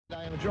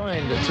I am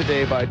joined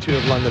today by two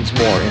of London's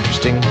more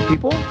interesting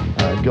people.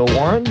 Gil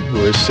Warren,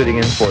 who is sitting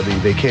in for the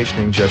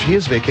vacationing Jeff. He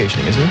is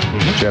vacationing, isn't he?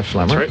 Mm-hmm. Jeff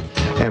Schlemmer.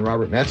 That's right. And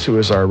Robert Metz, who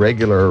is our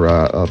regular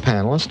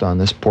panelist on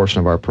this portion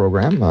of our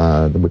program,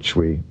 which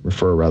we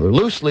refer rather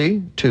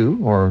loosely to,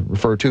 or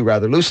refer to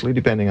rather loosely,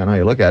 depending on how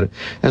you look at it,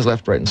 as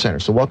left, right, and center.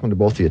 So welcome to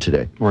both of you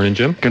today. Morning,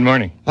 Jim. Good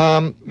morning.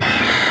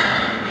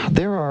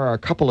 There are a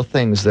couple of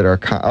things that are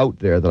out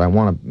there that I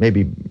want to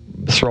maybe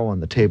throw on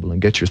the table and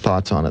get your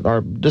thoughts on it.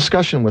 Our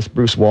discussion with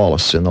Bruce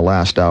Wallace in the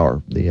last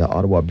hour, the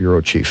Ottawa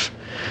bureau chief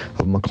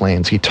of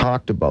Maclean's, he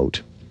talked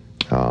about,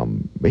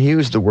 he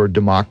used the word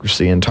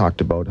democracy and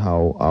talked about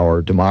how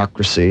our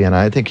democracy, and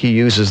I think he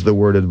uses the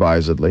word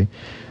advisedly,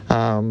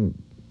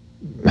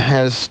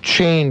 has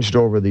changed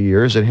over the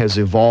years. It has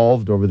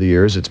evolved over the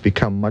years. It's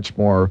become much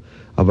more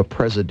of a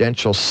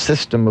presidential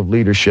system of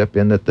leadership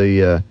in that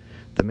the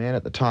man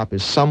at the top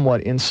is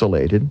somewhat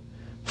insulated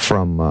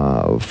from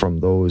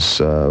those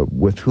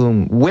with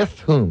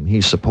whom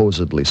he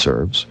supposedly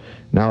serves.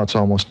 Now it's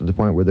almost to the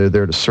point where they're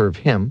there to serve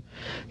him.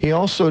 He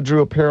also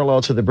drew a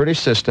parallel to the British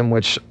system,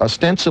 which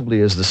ostensibly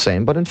is the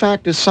same, but in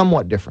fact is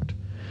somewhat different.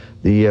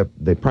 The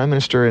Prime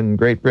Minister in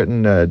Great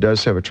Britain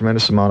does have a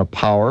tremendous amount of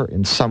power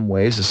in some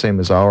ways, the same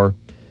as our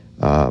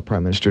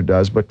Prime Minister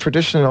does, but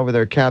traditionally over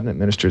there, cabinet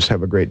ministers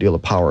have a great deal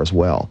of power as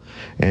well.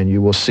 And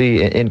you will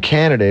see in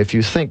Canada, if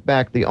you think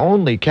back, the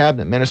only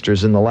cabinet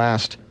ministers in the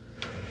last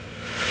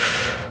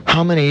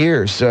how many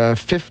years?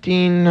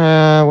 15,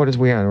 what is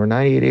we on? We're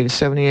 98, 80,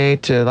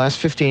 78, last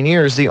 15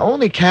 years. The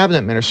only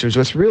cabinet ministers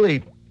with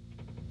really,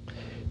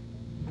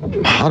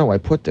 how do I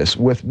put this,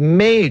 with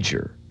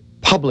major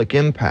public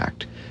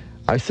impact,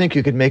 I think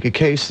you could make a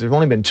case, there's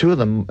only been two of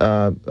them,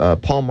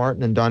 Paul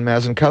Martin and Don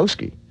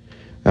Mazankowski.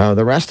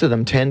 The rest of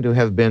them tend to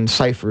have been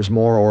ciphers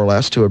more or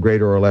less to a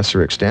greater or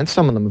lesser extent.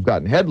 Some of them have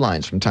gotten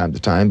headlines from time to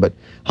time, but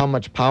how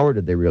much power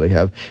did they really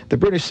have? The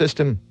British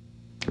system,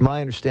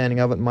 my understanding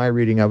of it, my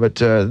reading of it,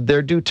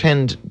 there do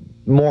tend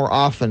more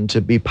often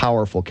to be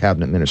powerful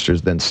cabinet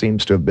ministers than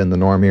seems to have been the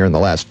norm here in the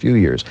last few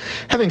years.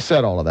 Having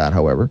said all of that,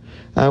 however,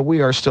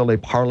 we are still a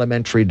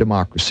parliamentary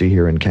democracy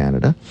here in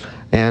Canada,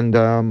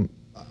 and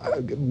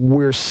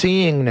we're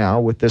seeing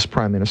now with this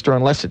Prime Minister,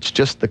 unless it's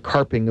just the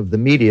carping of the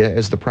media,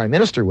 as the Prime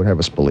Minister would have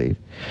us believe,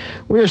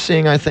 we are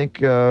seeing, I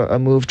think, a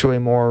move to a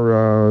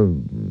more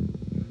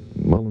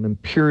an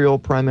imperial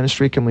prime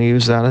ministry, can we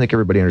use that? I think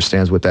everybody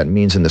understands what that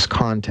means in this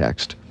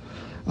context.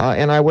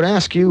 And I would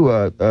ask you,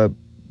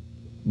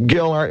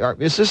 Gil,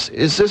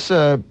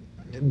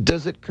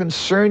 does it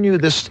concern you,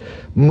 this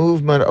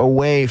movement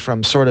away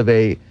from sort of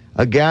a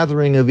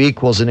gathering of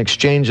equals, an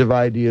exchange of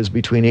ideas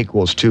between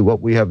equals, to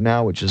what we have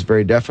now, which is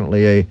very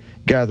definitely a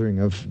gathering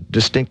of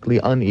distinctly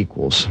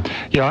unequals?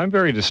 Yeah, I'm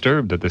very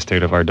disturbed at the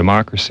state of our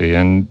democracy.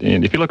 And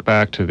if you look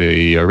back to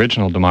the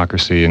original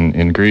democracy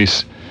in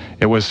Greece,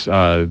 it was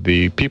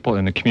the people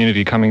in the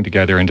community coming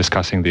together and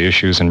discussing the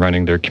issues and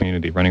running their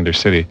community, running their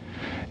city.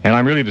 And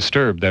I'm really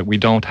disturbed that we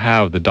don't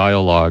have the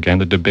dialogue and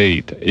the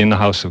debate in the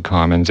House of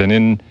Commons and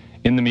in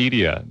the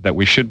media that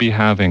we should be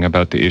having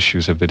about the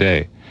issues of the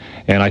day.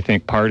 And I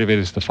think part of it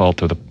is the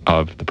fault of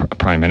the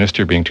Prime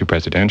Minister being too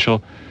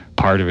presidential.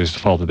 Part of it is the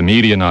fault of the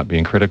media not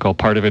being critical.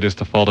 Part of it is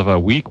the fault of a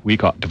weak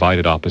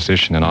divided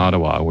opposition in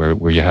Ottawa,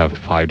 where you have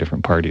 5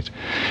 different parties.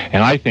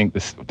 And I think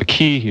the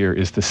key here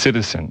is the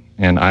citizen.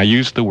 And I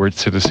use the word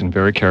citizen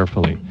very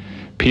carefully.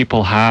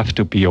 People have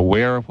to be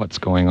aware of what's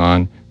going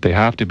on. They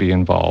have to be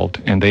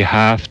involved, and they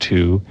have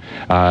to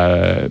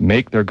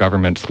make their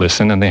governments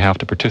listen, and they have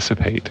to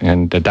participate.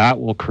 And that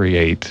will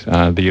create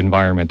the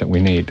environment that we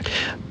need.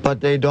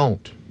 But they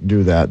don't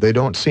do that. They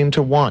don't seem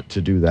to want to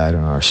do that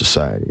in our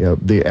society.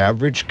 The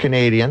average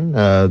Canadian,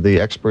 the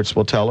experts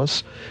will tell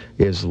us,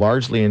 is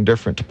largely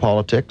indifferent to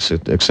politics,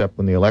 except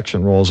when the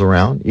election rolls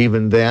around.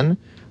 Even then,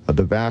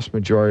 the vast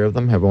majority of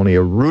them have only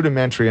a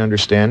rudimentary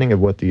understanding of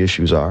what the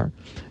issues are.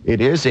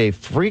 It is a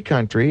free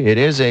country. It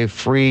is a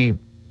free,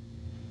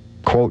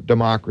 quote,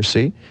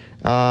 democracy.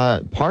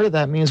 Part of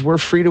that means we're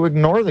free to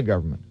ignore the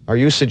government. Are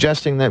you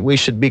suggesting that we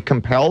should be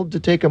compelled to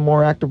take a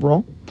more active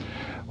role?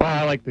 Well,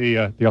 I like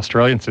the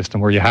Australian system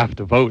where you have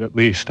to vote at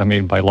least. I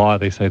mean, by law,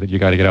 they say that you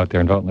got to get out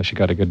there and vote unless you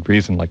got a good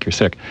reason, like you're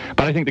sick.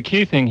 But I think the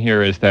key thing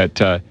here is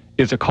that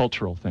is a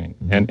cultural thing.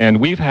 And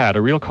we've had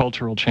a real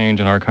cultural change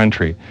in our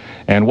country.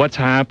 And what's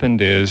happened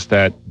is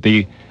that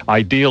the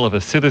ideal of a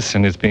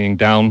citizen is being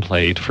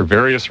downplayed for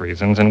various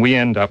reasons, and we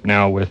end up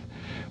now with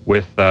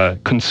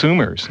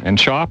consumers and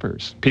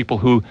shoppers, people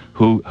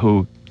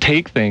who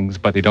take things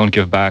but they don't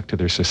give back to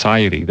their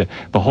society.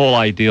 The whole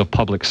idea of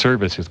public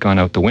service has gone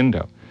out the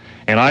window.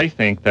 And I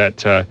think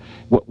that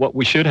what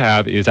we should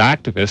have is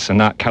activists and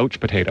not couch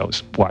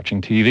potatoes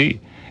watching TV.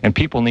 And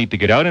people need to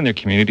get out in their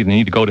community. They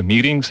need to go to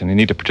meetings, and they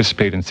need to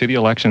participate in city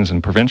elections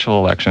and provincial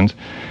elections,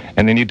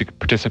 and they need to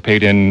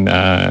participate in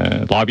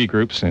lobby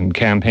groups and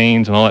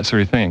campaigns and all that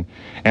sort of thing.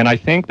 And I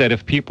think that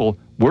if people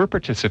were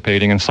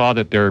participating and saw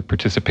that their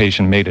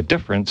participation made a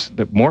difference,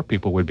 that more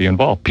people would be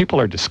involved. People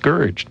are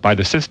discouraged by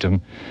the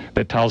system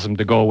that tells them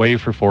to go away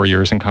for 4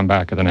 years and come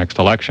back at the next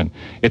election.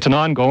 It's an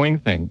ongoing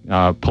thing.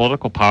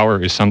 Political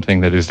power is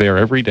something that is there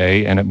every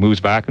day, and it moves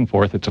back and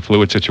forth. It's a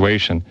fluid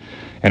situation.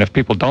 And if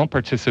people don't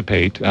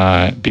participate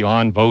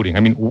beyond voting, I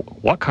mean,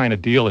 what kind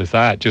of deal is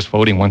that, just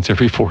voting once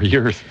every 4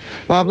 years?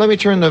 Bob, let me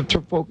turn the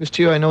focus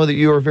to you. I know that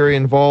you are very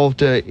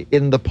involved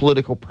in the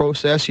political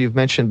process. You've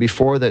mentioned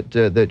before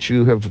that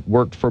you have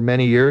worked for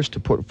many years to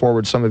put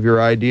forward some of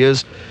your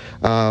ideas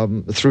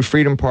through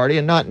Freedom Party,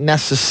 and not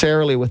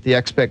necessarily with the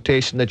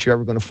expectation that you're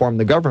ever going to form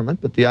the government,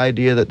 but the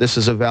idea that this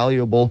is a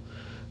valuable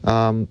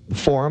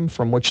forum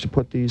from which to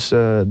put these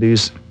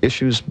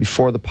issues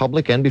before the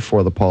public and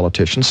before the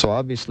politicians. So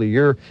obviously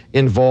you're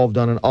involved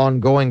on an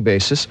ongoing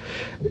basis.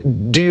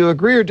 Do you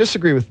agree or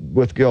disagree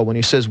with Gil when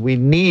he says we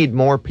need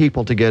more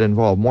people to get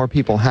involved? More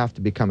people have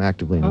to become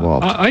actively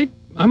involved.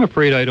 I'm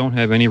afraid I don't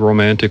have any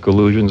romantic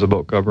illusions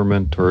about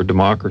government or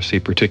democracy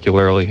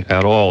particularly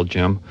at all,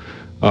 Jim.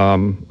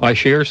 I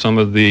share some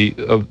of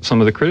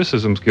the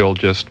criticisms Gil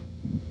just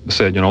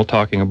said,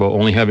 talking about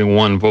only having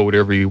one vote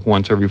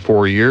once every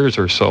 4 years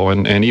or so,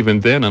 and even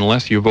then,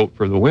 unless you vote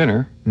for the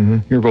winner,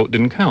 your vote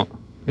didn't count.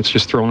 It's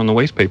just thrown in the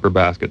wastepaper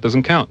basket. It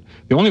doesn't count.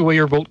 The only way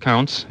your vote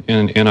counts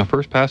in a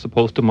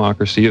first-past-the-post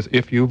democracy is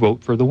if you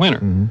vote for the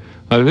winner.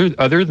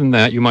 Other than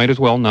that, you might as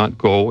well not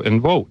go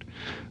and vote.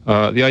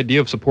 The idea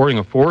of supporting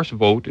a forced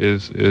vote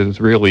is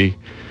really,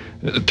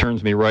 it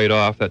turns me right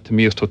off. That to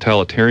me is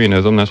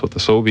totalitarianism. That's what the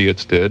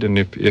Soviets did. And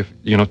if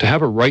to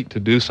have a right to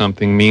do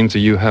something means that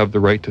you have the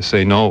right to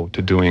say no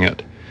to doing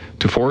it.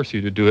 To force you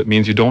to do it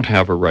means you don't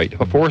have a right.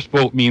 A forced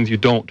vote means you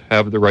don't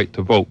have the right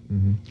to vote.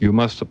 You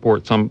must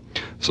support some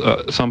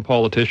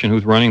politician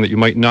who's running that you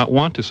might not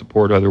want to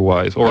support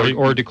otherwise,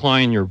 or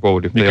decline your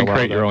vote if they allow that. You can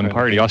create your own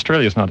party.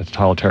 Australia is not a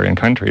totalitarian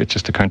country. It's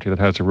just a country that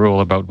has a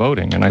rule about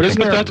voting. And but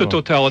that's a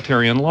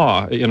totalitarian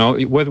law.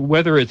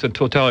 Whether it's a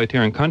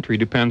totalitarian country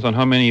depends on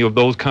how many of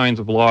those kinds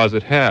of laws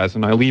it has.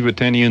 And I leave it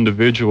to any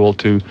individual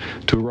to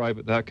arrive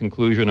at that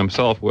conclusion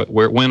himself.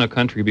 When a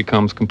country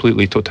becomes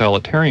completely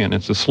totalitarian,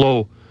 it's a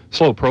slow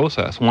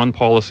process, one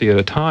policy at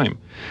a time.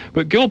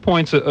 But Gil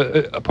points out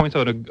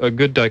a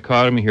good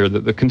dichotomy here,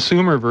 that the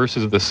consumer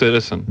versus the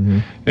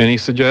citizen. And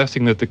he's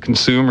suggesting that the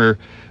consumer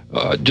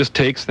just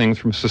takes things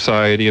from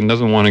society and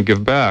doesn't want to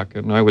give back.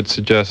 And I would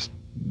suggest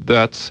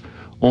that's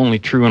only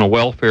true in a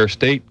welfare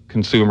state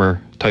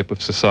consumer type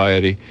of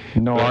society.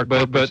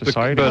 Let's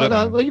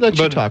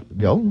you talk,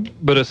 Gil.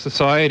 But a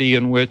society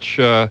in which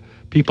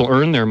people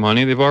earn their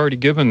money, they've already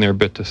given their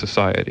bit to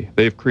society.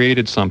 They've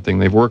created something,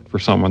 they've worked for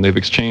someone, they've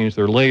exchanged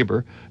their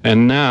labor,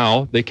 and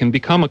now they can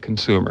become a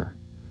consumer.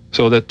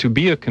 So that to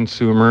be a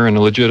consumer in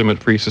a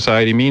legitimate free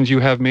society means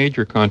you have made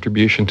your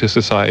contribution to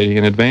society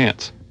in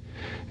advance,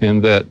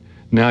 and that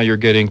now you're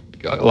getting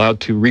allowed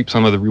to reap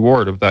some of the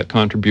reward of that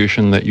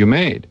contribution that you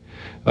made.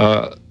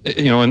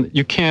 And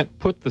you can't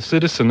put the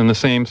citizen in the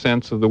same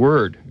sense of the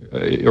word,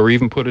 or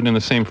even put it in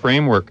the same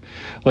framework.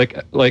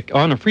 Like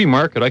on a free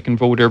market, I can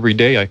vote every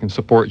day. I can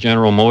support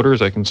General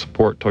Motors, I can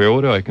support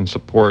Toyota, I can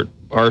support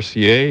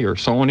RCA or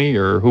Sony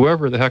or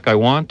whoever the heck I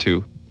want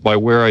to by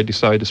where I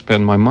decide to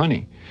spend my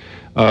money.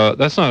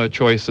 That's not a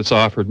choice that's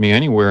offered me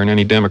anywhere in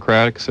any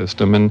democratic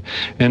system.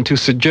 And to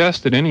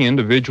suggest that any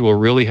individual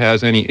really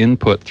has any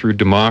input through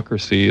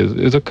democracy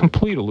is a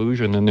complete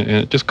illusion, and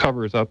it just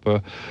covers up,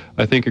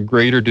 I think, a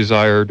greater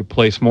desire to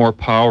place more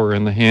power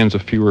in the hands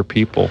of fewer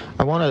people.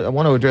 I want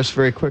to address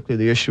very quickly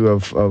the issue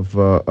of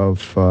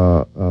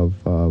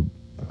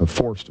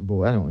forced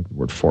vote. I don't like the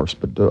word forced,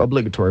 but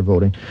obligatory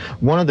voting.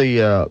 One of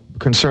the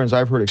concerns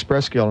I've heard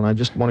expressed, Gil, and I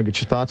just want to get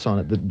your thoughts on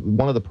it, that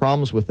one of the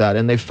problems with that,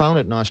 and they found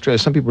it in Australia,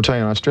 some people tell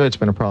you in Australia it's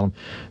been a problem,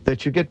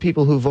 that you get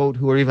people who vote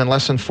who are even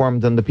less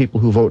informed than the people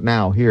who vote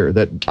now here,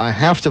 that I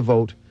have to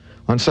vote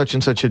on such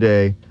and such a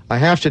day, I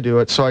have to do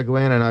it, so I go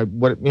in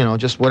and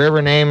just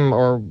whatever name,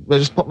 or I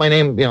just put my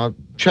name,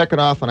 check it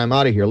off and I'm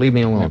out of here, leave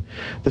me alone.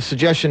 The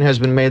suggestion has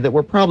been made that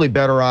we're probably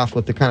better off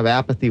with the kind of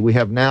apathy we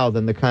have now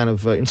than the kind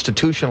of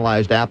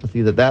institutionalized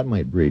apathy that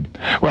might breed.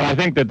 Well, I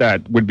think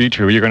that would be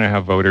true. You're going to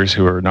have voters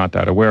who are not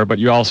that aware, but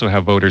you also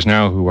have voters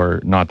now who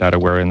are not that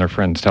aware and their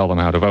friends tell them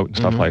how to vote and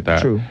stuff like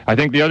that. True. I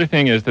think the other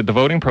thing is that the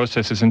voting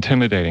process is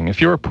intimidating. If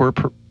you're a poor,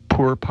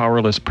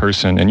 powerless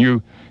person and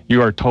you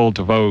are told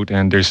to vote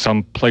and there's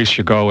some place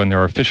you go and there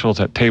are officials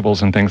at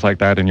tables and things like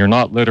that and you're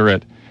not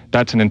literate,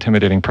 that's an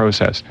intimidating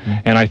process.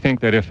 And I think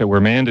that if it were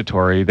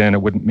mandatory, then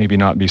it would maybe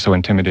not be so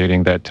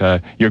intimidating that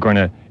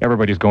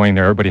everybody's going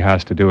there, everybody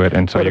has to do it,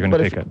 and so you're going to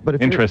take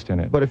an interest in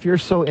it. But if you're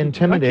so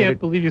intimidated... I can't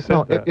believe you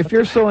said that. If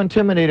you're so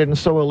intimidated and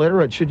so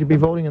illiterate, should you be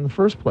voting in the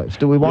first place?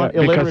 Do we want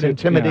illiterate,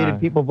 intimidated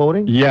people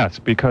voting? Yes,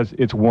 because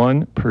it's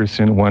one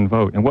person, one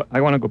vote. And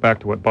I want to go back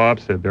to what Bob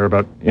said there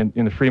about in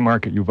the free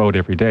market, you vote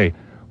every day.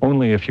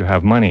 only if you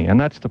have money, and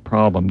that's the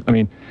problem. I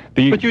mean,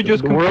 but you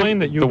just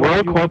complained that you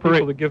want corporate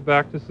people to give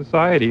back to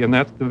society, and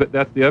that's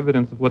the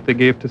evidence of what they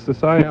gave to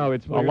society. No,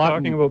 it's so a you're lot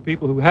talking about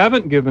people who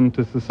haven't given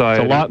to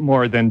society. It's a lot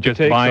more than just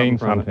buying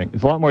something.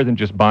 It's a lot more than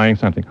just buying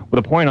something.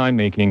 Well, the point I'm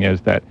making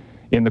is that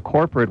in the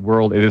corporate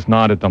world, it is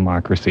not a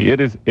democracy. It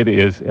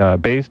is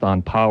based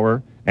on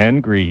power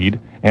and greed,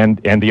 and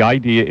the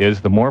idea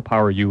is the more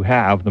power you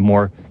have, the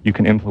more you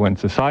can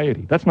influence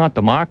society. That's not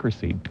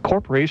democracy.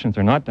 Corporations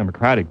are not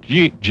democratic.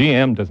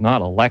 GM does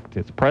not elect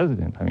its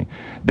president. I mean,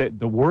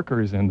 the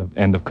workers and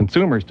the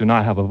consumers do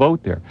not have a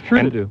vote there.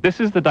 Sure they do. This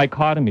is the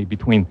dichotomy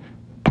between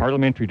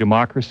parliamentary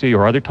democracy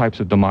or other types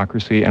of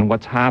democracy and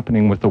what's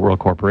happening with the world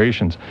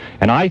corporations.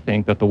 And I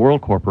think that the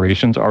world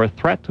corporations are a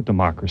threat to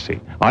democracy.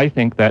 I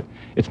think that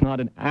it's not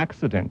an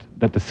accident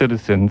that the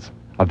citizens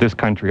of this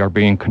country are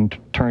being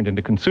turned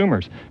into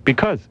consumers,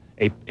 because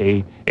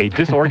a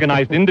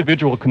disorganized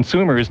individual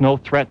consumer is no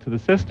threat to the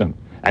system.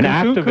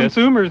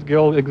 Consumers,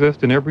 Gil,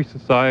 exist in every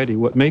society.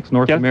 What makes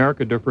North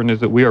America different is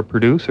that we are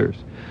producers.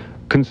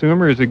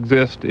 Consumers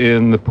exist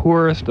in the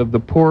poorest of the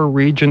poor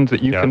regions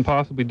that you can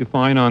possibly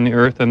define on the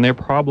earth, and their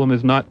problem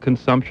is not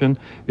consumption,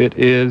 it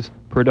is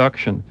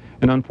production.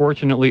 And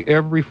unfortunately,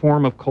 every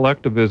form of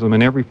collectivism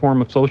and every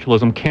form of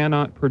socialism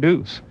cannot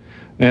produce.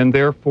 And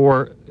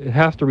therefore, it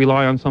has to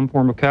rely on some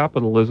form of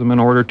capitalism in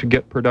order to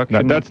get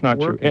production. No, that's not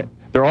working. true.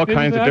 There are all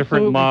kinds of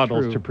different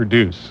models to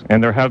produce,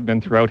 and there have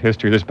been throughout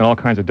history. There's been all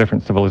kinds of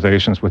different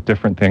civilizations with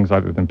different things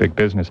other than big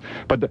business.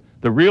 But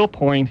the real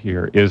point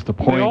here is the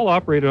point... They all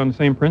operated on the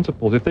same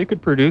principles. If they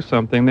could produce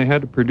something, they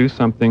had to produce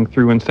something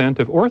through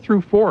incentive or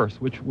through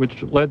force, which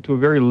led to a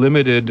very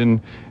limited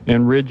and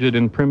rigid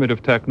and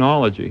primitive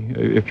technology.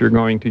 If you're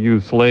going to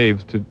use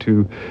slaves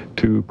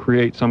to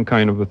create some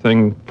kind of a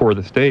thing for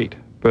the state.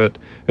 But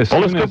as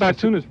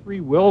soon as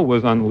free will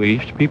was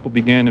unleashed, people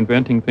began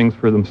inventing things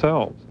for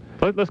themselves.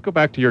 Let's go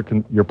back to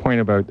your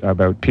point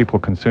about people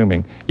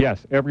consuming.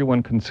 Yes,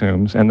 everyone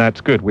consumes, and that's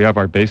good. We have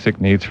our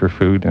basic needs for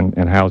food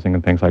and housing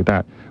and things like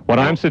that. What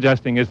I'm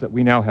suggesting is that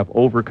we now have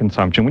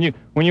overconsumption.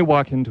 When you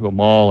walk into a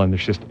mall and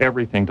there's just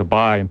everything to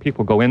buy, and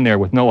people go in there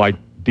with no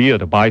idea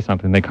to buy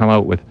something, they come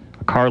out with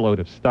a carload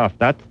of stuff.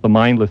 That's the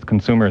mindless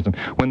consumerism.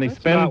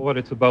 That's not what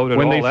it's about at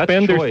all. When they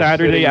spend their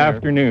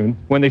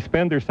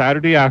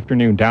Saturday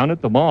afternoon down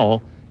at the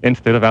mall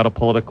instead of at a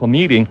political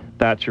meeting,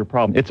 that's your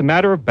problem. It's a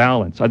matter of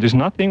balance. There's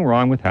nothing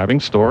wrong with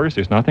having stores.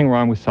 There's nothing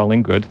wrong with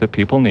selling goods that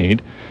people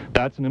need.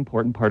 That's an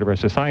important part of our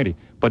society.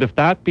 But if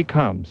that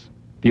becomes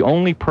the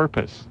only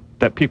purpose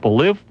that people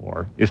live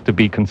for is to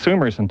be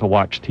consumers and to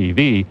watch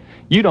TV,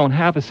 you don't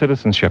have a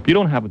citizenship. You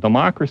don't have a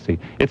democracy.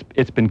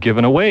 It's been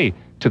given away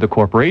to the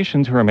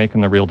corporations who are making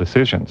the real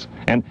decisions.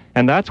 And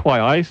that's why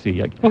I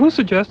see... Well, who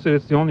suggested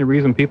it's the only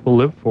reason people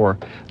live for?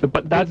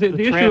 But that's the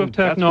issue of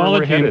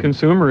technology and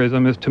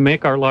consumerism is to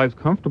make our lives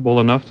comfortable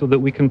enough so that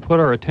we can put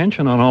our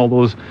attention on all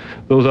those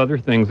other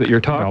things that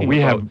you're talking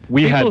about.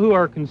 People who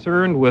are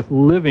concerned with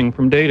living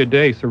from day to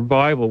day,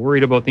 survival,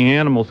 worried about the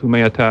animals who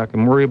may attack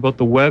them, worried about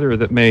the weather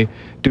that may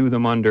do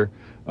them under,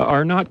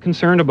 are not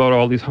concerned about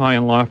all these high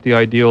and lofty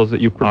ideals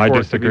that you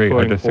purport to be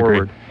putting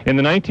forward. In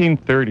the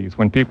 1930s,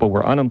 when people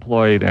were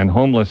unemployed and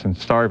homeless and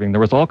starving, there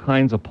was all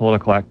kinds of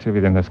political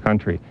activity in this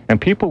country. And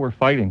people were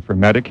fighting for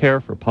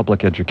Medicare, for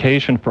public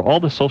education, for all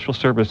the social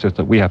services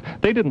that we have.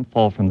 They didn't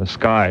fall from the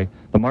sky.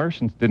 The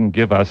Martians didn't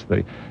give us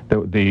the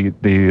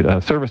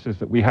services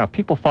that we have.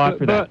 People fought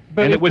for that.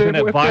 And it was in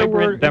a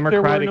vibrant,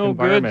 democratic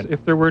environment.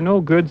 If there were no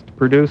goods to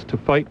produce, to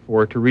fight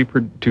for, to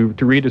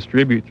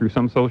redistribute through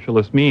some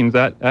socialist means,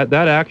 that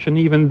action,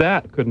 even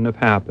that couldn't have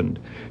happened.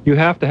 You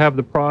have to have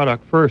the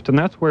product first. And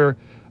that's where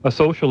a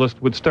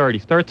socialist would start. He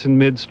starts in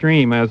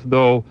midstream as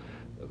though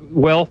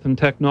wealth and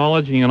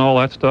technology and all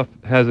that stuff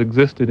has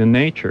existed in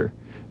nature,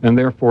 and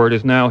therefore it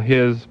is now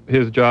his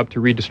job to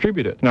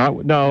redistribute it.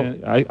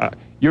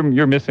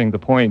 You're missing the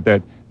point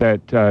that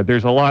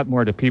there's a lot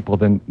more to people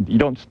than... You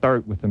don't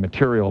start with the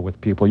material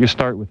with people. You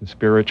start with the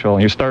spiritual,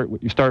 and you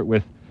start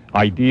with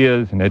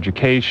ideas and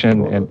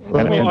education and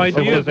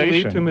ideas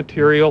lead to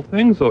material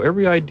things, though.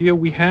 Every idea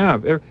we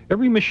have,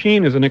 every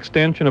machine is an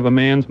extension of a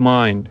man's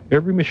mind.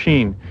 Every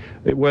machine,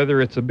 whether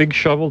it's a big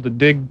shovel to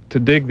dig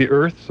the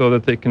earth so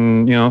that they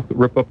can,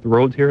 rip up the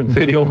roads here in the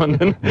city of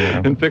London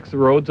and fix the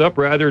roads up,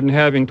 rather than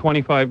having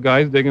 25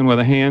 guys digging with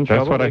a hand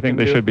shovel. That's what I think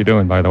they should be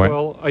doing, by the way.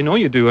 Well, I know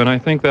you do, and I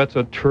think that's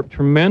a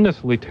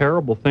tremendously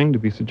terrible thing to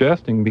be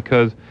suggesting,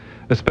 because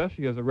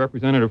especially as a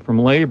representative from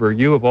labor,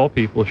 you of all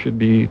people should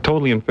be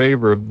totally in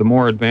favor of the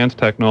more advanced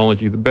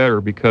technology, the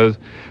better, because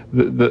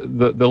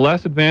the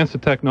less advanced the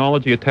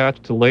technology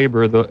attached to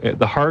labor,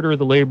 the harder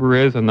the labor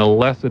is and the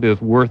less it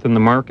is worth in the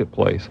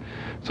marketplace.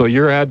 So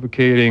you're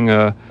advocating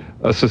a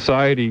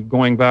society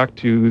going back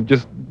to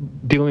just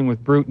dealing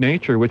with brute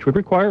nature, which would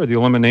require the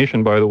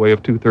elimination, by the way,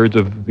 of 2/3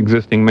 of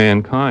existing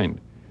mankind.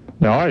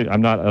 No,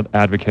 I'm not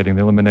advocating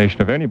the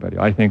elimination of anybody.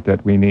 I think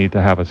that we need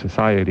to have a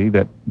society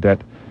that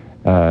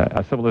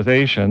a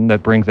civilization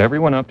that brings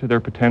everyone up to their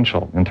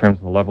potential in terms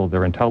of the level of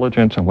their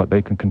intelligence and what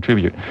they can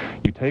contribute.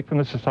 You take from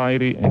the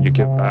society and you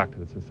give back to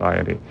the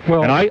society.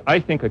 Well, and I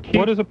think a key...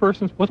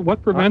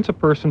 What prevents a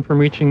person from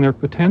reaching their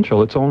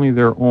potential? It's only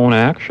their own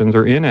actions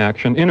or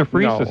inaction. In a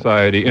free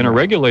society, in a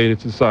regulated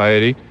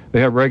society, they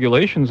have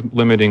regulations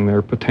limiting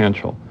their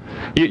potential.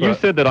 You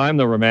said that I'm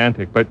the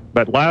romantic,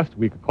 but last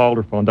week a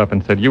caller phoned up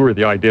and said you were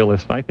the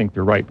idealist, and I think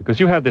you're right, because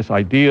you have this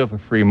idea of a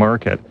free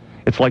market.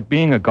 It's like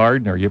being a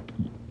gardener.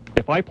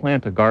 If I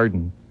plant a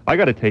garden, I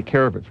got to take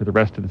care of it for the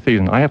rest of the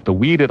season. I have to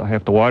weed it, I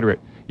have to water it.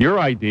 Your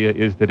idea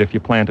is that if you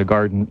plant a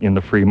garden in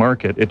the free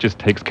market, it just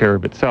takes care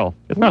of itself.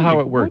 It's not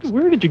how it works.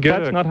 Where did you get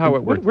That's not how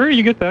it works. Where do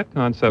you get that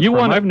concept from?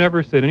 I've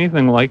never said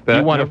anything like that.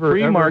 You want a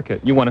free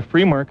market. You want a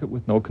free market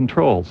with no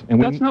controls.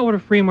 And that's not what a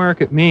free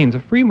market means. A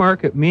free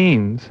market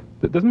means,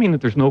 that doesn't mean that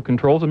there's no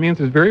controls. It means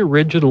there's very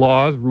rigid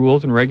laws,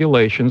 rules, and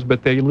regulations,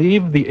 but they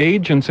leave the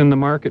agents in the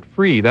market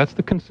free. That's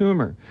the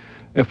consumer.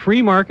 A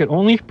free market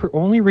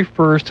only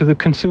refers to the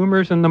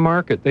consumers in the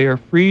market. They are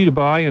free to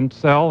buy and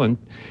sell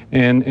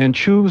and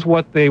choose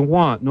what they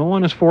want. No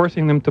one is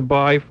forcing them to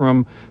buy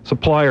from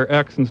supplier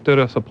X instead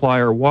of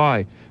supplier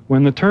Y.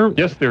 When the term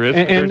yes, there is,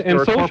 and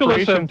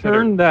socialists have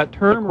turned that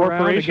term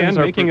around again,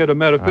 making it a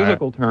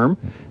metaphysical term,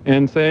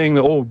 and saying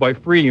that, oh, by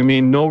free you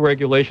mean no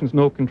regulations,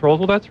 no controls.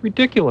 Well, that's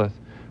ridiculous.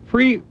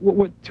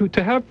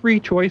 To have free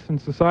choice in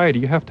society,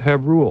 you have to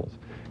have rules.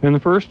 And the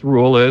first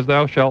rule is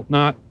thou shalt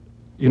not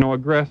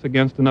aggress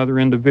against another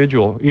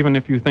individual, even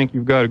if you think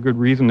you've got a good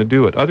reason to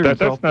do it.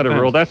 That's not a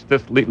rule. That's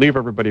just leave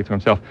everybody to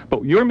himself.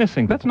 But you're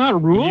missing... That's not a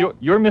rule?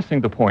 You're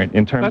missing the point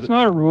in terms... That's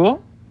not a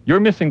rule? You're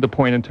missing the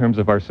point in terms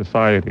of our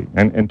society.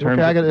 And in terms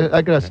I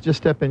got to just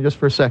step in just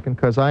for a second,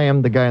 because I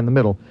am the guy in the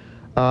middle.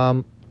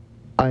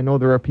 I know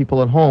there are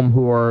people at home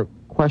who are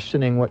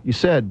questioning what you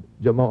said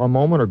a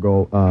moment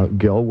ago,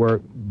 Gil, where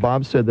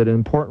Bob said that an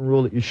important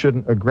rule that you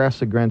shouldn't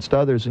aggress against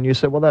others, and you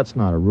said, well, that's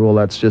not a rule.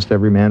 That's just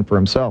every man for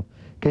himself.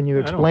 Can you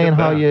explain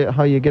how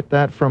you get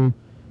that from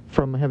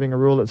having a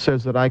rule that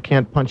says that I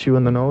can't punch you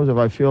in the nose if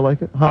I feel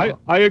like it?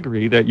 I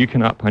agree that you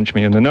cannot punch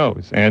me in the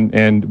nose,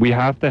 and we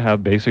have to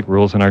have basic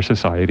rules in our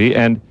society,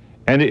 and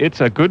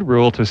it's a good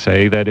rule to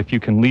say that if you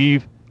can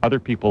leave other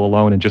people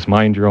alone and just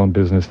mind your own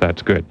business,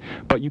 that's good.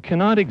 But you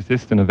cannot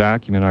exist in a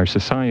vacuum in our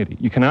society.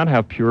 You cannot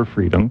have pure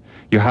freedom.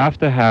 You have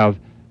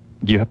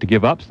to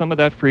give up some of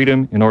that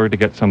freedom in order to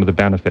get some of the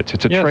benefits.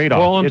 It's a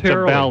trade-off. It's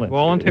a balance.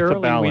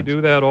 Voluntarily, we do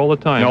that all the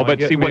time. No,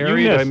 but I get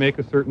married, I make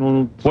a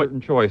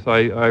certain choice.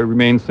 I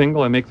remain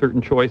single, I make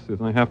certain choices,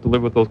 and I have to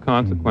live with those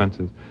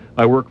consequences.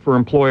 I work for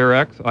employer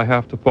X, I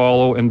have to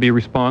follow and be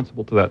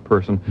responsible to that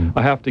person.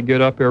 I have to get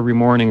up every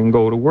morning and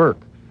go to work.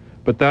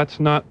 But that's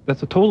a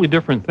totally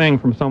different thing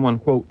from someone,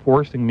 quote,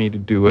 forcing me to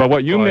do it. But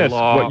what you miss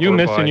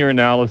in your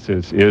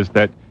analysis is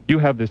that you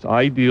have this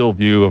ideal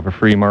view of a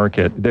free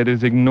market that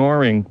is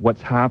ignoring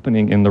what's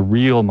happening in the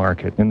real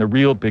market, in the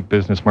real big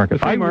business market.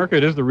 The free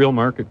market is the real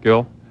market,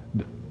 Gil.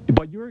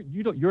 But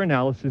your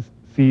analysis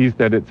sees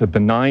that it's a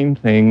benign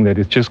thing that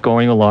is just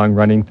going along,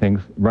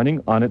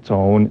 running on its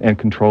own and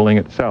controlling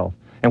itself.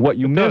 And what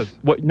you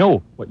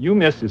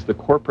miss is the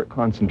corporate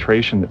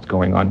concentration that's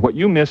going on. What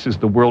you miss is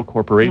the world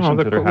corporations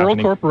that are happening.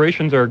 World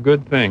corporations are a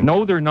good thing.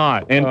 No, they're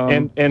not.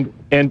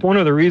 And one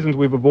of the reasons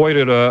we've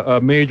avoided a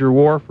major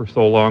war for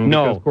so long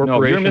because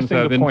corporations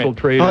have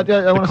infiltrated.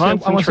 I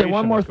want to say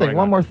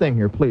one more thing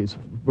here, please,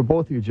 for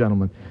both of you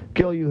gentlemen.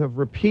 Gil, you have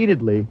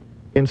repeatedly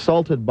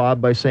insulted Bob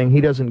by saying he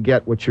doesn't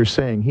get what you're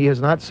saying. He has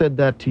not said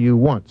that to you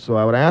once. So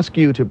I would ask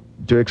you to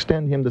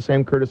extend him the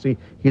same courtesy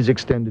he's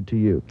extended to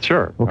you.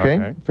 Sure.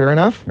 Okay? Fair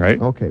enough?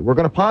 Right. Okay. We're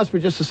going to pause for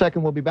just a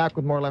second. We'll be back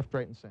with more Left,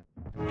 Right, and Center.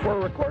 For a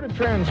recorded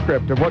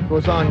transcript of what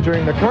goes on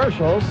during the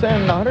commercial,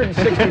 send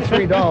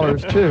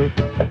 $163 to...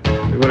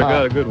 We would have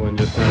got a good one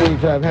just now. We've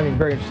having a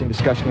very interesting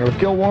discussion here with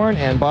Gil Warren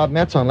and Bob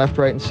Metz on Left,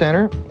 Right, and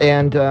Center.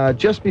 And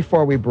just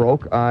before we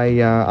broke, I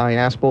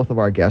asked both of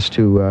our guests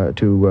to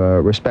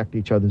respect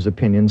each other's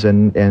opinions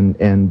and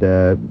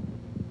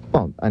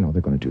well, I know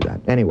they're going to do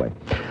that. Anyway,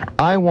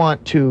 I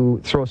want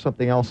to throw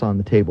something else on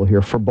the table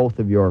here for both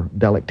of your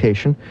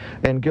delectation.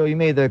 And Gil, you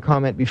made the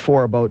comment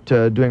before about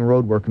doing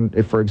road work,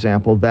 for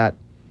example, that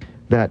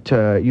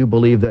you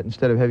believe that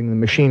instead of having the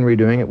machinery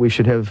doing it, we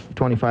should have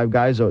 25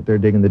 guys out there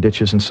digging the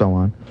ditches and so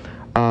on.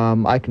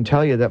 I can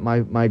tell you that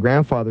my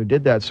grandfather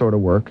did that sort of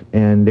work,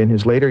 and in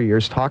his later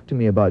years talked to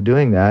me about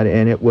doing that,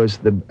 and it was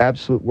the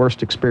absolute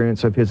worst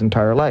experience of his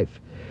entire life.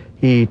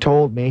 He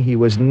told me he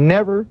was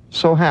never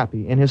so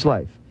happy in his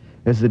life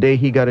as the day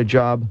he got a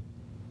job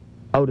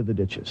out of the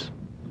ditches.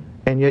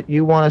 And yet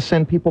you want to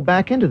send people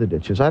back into the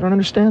ditches. I don't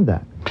understand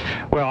that.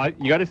 Well,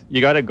 you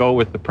got to go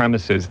with the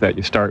premises that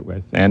you start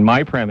with. And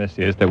my premise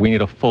is that we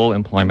need a full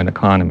employment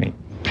economy.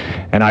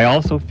 And I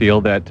also feel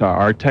that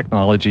our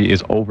technology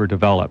is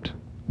overdeveloped,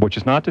 which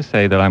is not to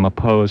say that I'm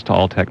opposed to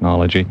all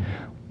technology.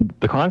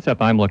 The concept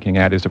I'm looking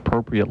at is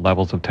appropriate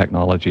levels of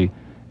technology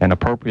and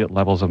appropriate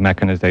levels of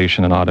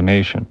mechanization and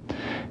automation.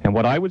 And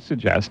what I would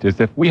suggest is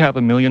if we have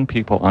 1 million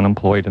people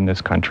unemployed in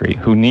this country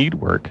who need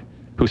work,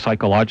 who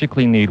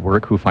psychologically need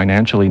work, who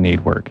financially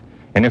need work,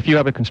 And if you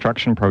have a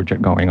construction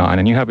project going on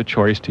and you have a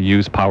choice to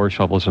use power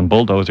shovels and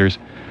bulldozers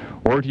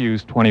or to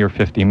use 20 or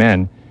 50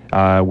 men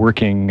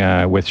working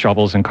with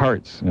shovels and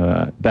carts,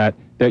 that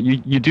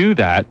you do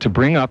that to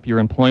bring up your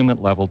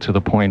employment level to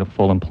the point of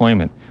full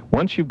employment.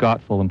 Once you've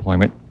got full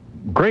employment,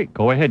 great,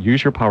 go ahead,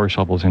 use your power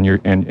shovels and your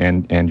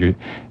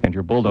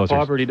bulldozers. So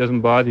poverty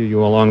doesn't bother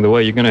you along the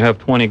way. You're going to have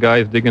 20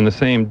 guys digging the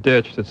same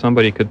ditch that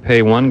somebody could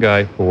pay one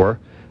guy for,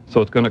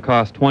 so it's going to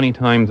cost 20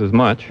 times as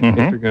much if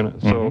you're going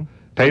to.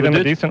 Pay them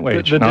a decent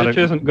wage. The ditch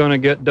isn't going to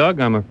get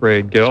dug, I'm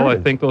afraid, Gil. Sure. I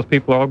think those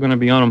people are all going to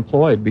be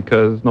unemployed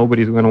because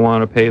nobody's going to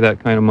want to pay that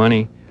kind of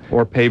money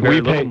or pay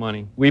very little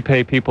money. We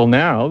pay people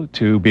now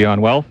to be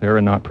on welfare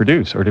and not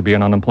produce, or to be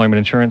on unemployment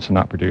insurance and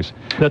not produce.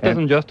 That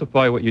doesn't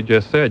justify what you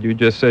just said. You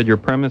just said your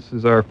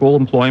premises are full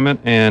employment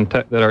and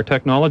that our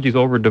technology is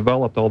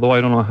overdeveloped, although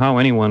I don't know how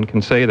anyone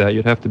can say that.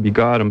 You'd have to be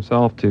God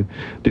himself to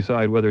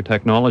decide whether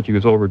technology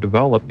is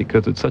overdeveloped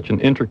because it's such an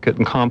intricate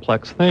and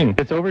complex thing.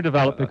 It's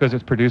overdeveloped because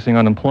it's producing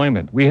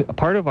unemployment.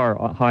 Part of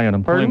our high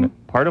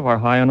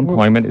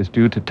unemployment is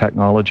due to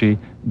technology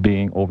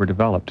being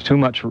overdeveloped. Too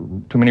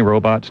many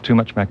robots, too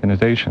much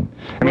mechanization.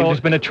 I mean, there's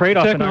been a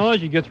trade-off.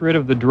 Technology gets rid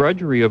of the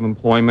drudgery of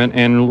employment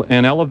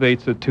and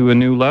elevates it to a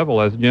new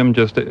level, as Jim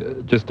just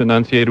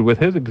enunciated with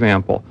his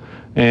example.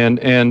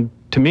 And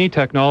to me,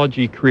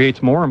 technology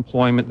creates more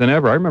employment than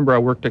ever. I remember I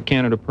worked at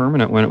Canada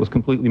Permanent when it was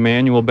completely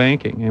manual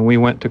banking, and we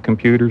went to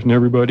computers, and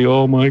everybody,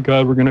 oh my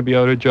God, we're going to be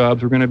out of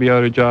jobs. We're going to be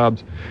out of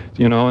jobs,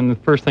 And the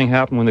first thing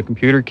happened when the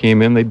computer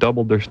came in, they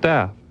doubled their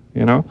staff,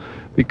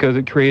 because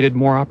it created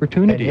more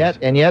opportunities.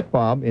 And yet,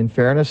 Bob, in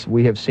fairness,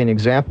 we have seen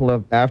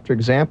example after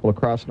example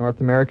across North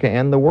America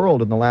and the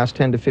world in the last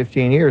 10 to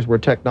 15 years where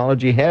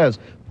technology has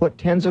put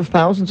tens of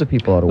thousands of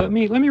people out of work. Let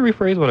me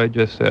rephrase what I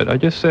just said. I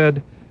just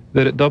said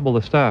that it doubled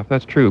the staff.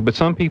 That's true. But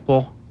some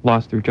people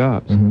lost their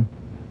jobs.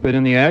 But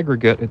in the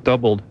aggregate, it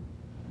doubled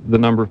the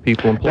number of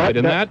people employed.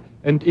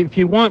 And if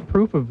you want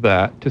proof of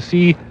that, to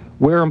see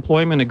where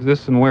employment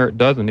exists and where it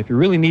doesn't, if you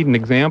really need an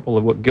example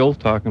of what Gil's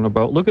talking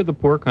about, look at the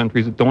poor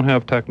countries that don't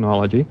have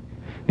technology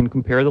and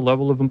compare the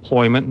level of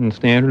employment and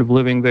standard of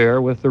living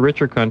there with the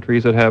richer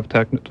countries that have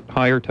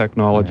higher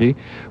technology,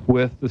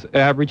 with the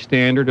average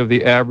standard of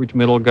the average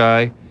middle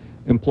guy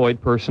employed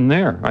person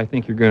there. I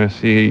think you're going to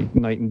see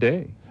night and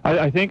day.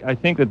 I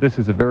think that this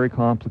is a very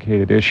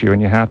complicated issue,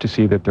 and you have to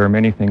see that there are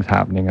many things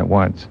happening at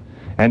once.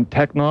 And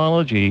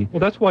technology... Well,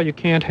 that's why you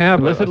can't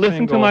have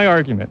Listen to my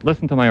argument.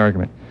 Listen to my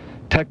argument.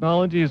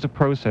 Technology is a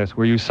process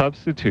where you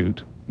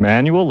substitute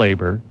manual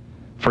labor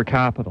for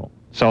capital.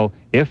 So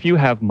if you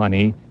have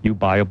money, you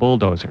buy a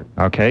bulldozer,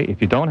 okay? If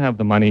you don't have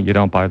the money, you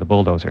don't buy the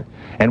bulldozer.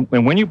 And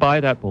when you buy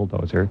that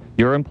bulldozer,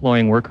 you're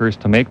employing workers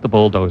to make the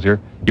bulldozer,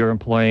 you're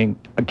employing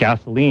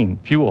gasoline,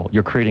 fuel,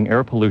 you're creating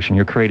air pollution,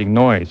 you're creating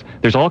noise.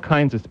 There's all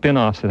kinds of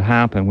spin-offs that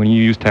happen when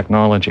you use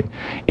technology.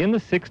 In the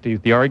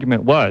 60s, the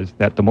argument was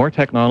that the more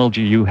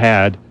technology you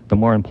had, the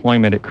more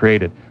employment it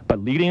created.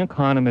 But leading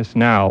economists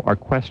now are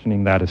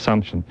questioning that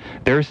assumption.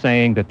 They're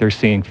saying that they're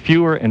seeing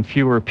fewer and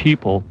fewer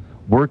people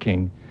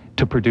working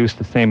to produce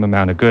the same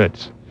amount of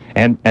goods.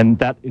 And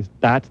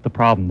that's the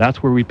problem.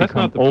 That's where we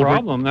become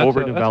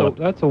overdeveloped.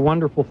 That's a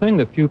wonderful thing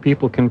that few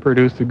people can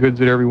produce the goods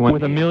that everyone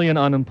with needs. 1 million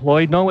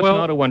unemployed. No, it's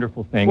not a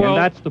wonderful thing, and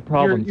that's the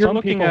problem.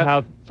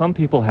 Some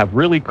people have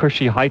really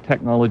cushy high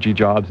technology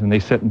jobs, and they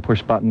sit and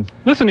push buttons.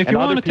 Listen, if you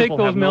want to take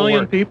those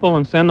million people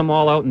and send them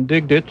all out and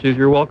dig ditches,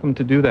 you're welcome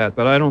to do that.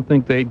 But I don't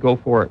think they'd go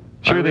for it.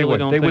 Sure, they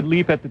would. They would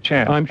leap at the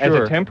chance. I'm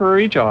sure. As a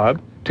temporary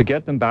job to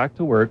get them back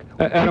to work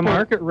at a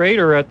market rate,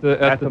 or at the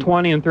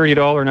 $20 and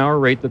 $30 an hour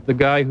rate that the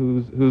guy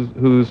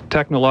who's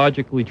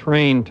technologically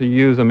trained to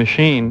use a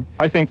machine.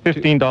 I think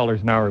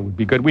 $15 an hour would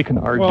be good. We can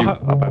argue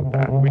about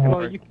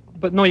that.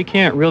 But no, you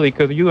can't really,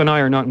 because you and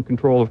I are not in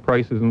control of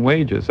prices and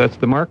wages. That's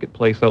the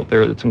marketplace out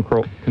there that's in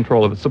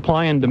control of it.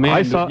 Supply and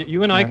demand.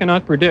 You and I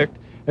cannot predict.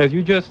 As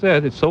you just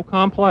said, it's so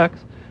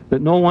complex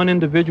that no one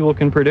individual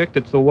can predict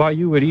it. So why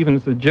you would even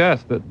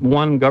suggest that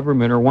one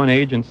government or one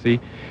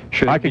agency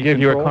should I could give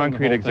you a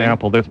concrete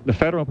example. The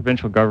federal and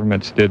provincial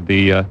governments did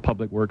the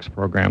public works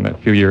program a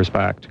few years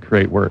back to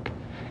create work.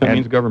 That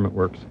means government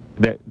works.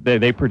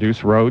 They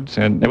produce roads,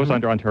 and it was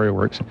under Ontario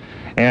Works,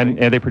 and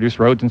they produce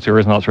roads and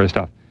sewers and all that sort of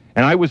stuff.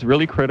 And I was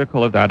really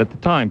critical of that at the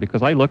time,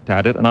 because I looked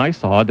at it and I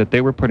saw that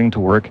they were putting to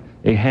work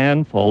a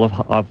handful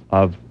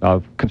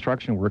of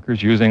construction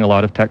workers using a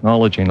lot of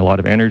technology and a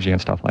lot of energy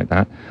and stuff like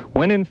that,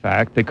 when in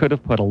fact they could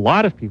have put a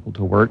lot of people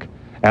to work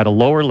at a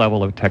lower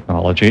level of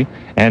technology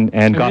and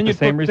got the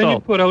same result. Then you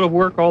put out of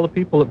work all the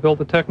people that built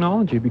the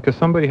technology, because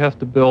somebody has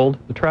to build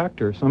the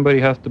tractor,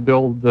 somebody has to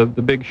build the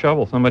big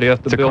shovel, somebody has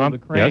to build the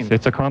crane. Yes,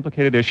 it's a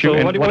complicated issue.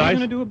 So what are you going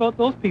to do about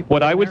those people?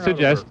 What I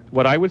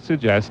would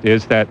suggest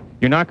is that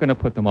you're not going to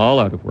put them all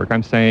out of work.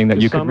 I'm saying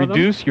that you could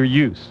reduce your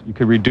use. You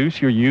could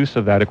reduce your use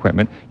of that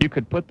equipment. You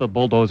could put the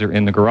bulldozer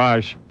in the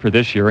garage for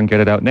this year and get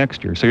it out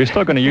next year. So you're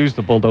still going to use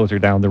the bulldozer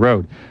down the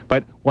road.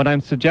 But what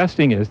I'm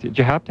suggesting is that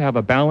you have to have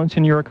a balance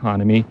in your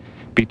economy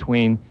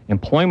between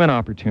employment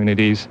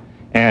opportunities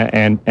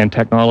and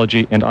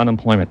technology and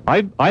unemployment.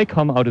 I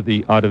come out of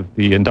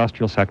the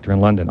industrial sector in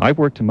London. I've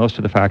worked in most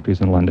of the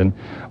factories in London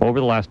over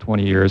the last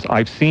 20 years.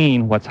 I've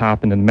seen what's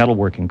happened in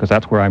metalworking because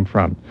that's where I'm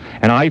from,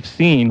 and I've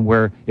seen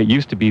where it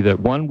used to be that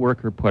one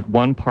worker put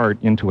one part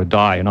into a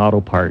die, an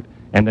auto part,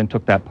 and then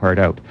took that part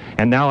out.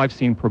 And now I've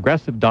seen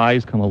progressive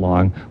dies come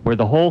along where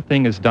the whole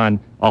thing is done,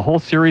 a whole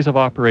series of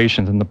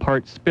operations, and the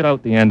parts spit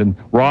out the end and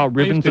raw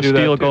ribbons of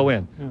steel go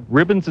in. Yeah.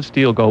 Ribbons of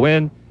steel go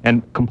in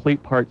and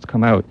complete parts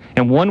come out.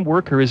 And one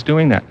worker is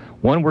doing that.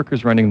 One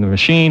worker's running the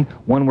machine,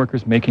 one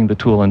worker's making the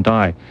tool and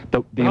die.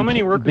 How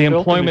many workers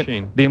built the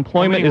machine? The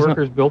employment How many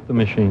workers built the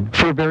machine?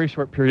 For a very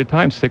short period of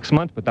time, 6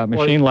 months, but that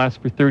machine lasts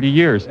for 30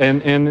 years.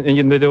 And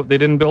they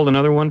didn't build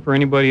another one for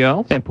anybody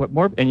else? And put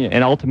more,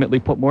 and ultimately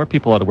put more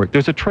people out of work.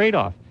 There's a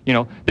trade-off. You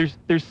know,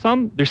 there's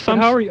some. But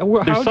how do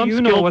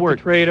you know what the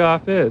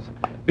trade-off is?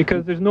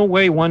 Because there's no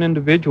way one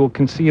individual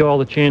can see all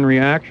the chain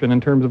reaction in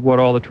terms of what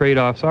all the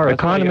trade-offs are.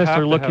 Economists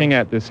are looking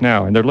at this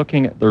now, and they're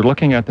looking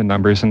at the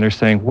numbers, and they're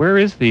saying, where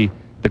is the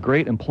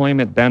great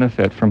employment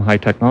benefit from high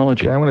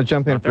technology? Okay, I want to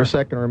jump in for a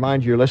second and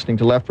remind you you're listening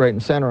to Left, Right,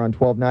 and Center on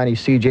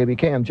 1290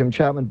 CJBK. I'm Jim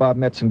Chapman, Bob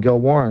Metz, and Gil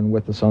Warren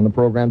with us on the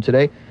program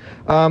today.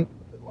 I'm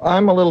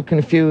a little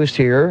confused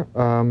here,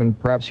 and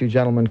perhaps you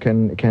gentlemen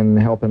can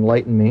help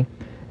enlighten me.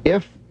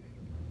 If,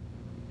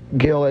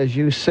 Gil, as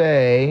you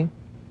say,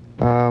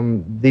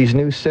 these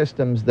new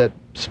systems that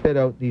spit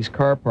out these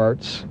car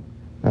parts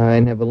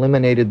and have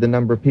eliminated the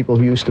number of people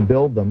who used to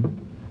build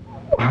them,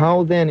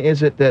 how then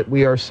is it that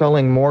we are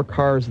selling more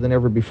cars than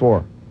ever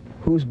before?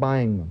 Who's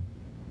buying them?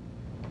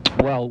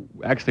 Well,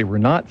 actually, we're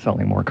not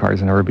selling more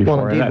cars than ever before.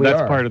 Well, indeed,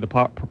 that's part of the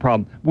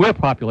problem. We have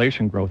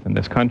population growth in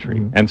this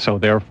country, and so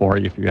therefore,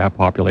 if you have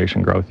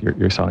population growth,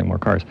 you're selling more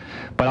cars.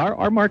 But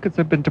our markets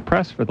have been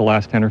depressed for the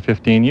last 10 or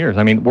 15 years.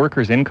 I mean,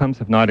 workers' incomes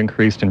have not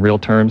increased in real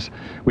terms.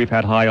 We've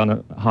had high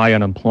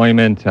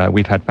unemployment.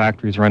 We've had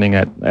factories running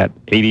at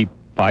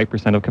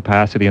 85% of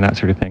capacity and that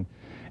sort of thing.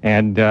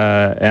 And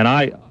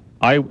I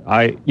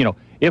you know,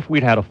 if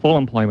we'd had a full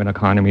employment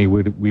economy,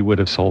 we would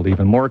have sold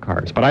even more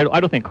cars. But I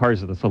don't think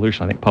cars are the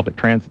solution. I think public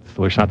transit is the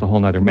solution. That's a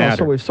whole other matter.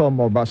 So we've sold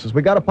more buses.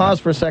 We got to pause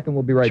for a second.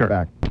 We'll be right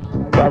back.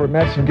 Robert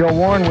Metz and Gil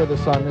Warren with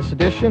us on this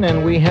edition,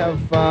 and we have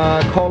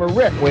caller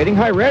Rick waiting.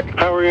 Hi, Rick.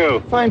 How are you?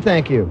 Fine,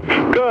 thank you.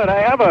 Good.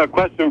 I have a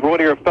question for one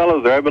of your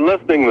fellows there. I've been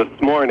listening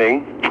this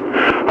morning.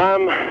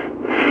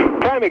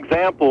 Prime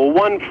example,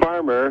 one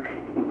farmer,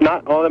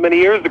 not all that many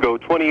years ago,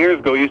 20 years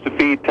ago, used to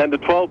feed 10 to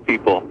 12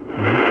 people.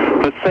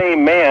 The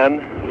same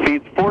man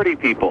feeds 40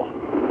 people.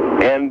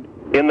 And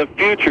in the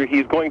future,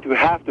 he's going to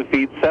have to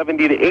feed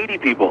 70 to 80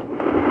 people.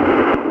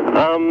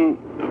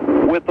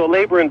 With a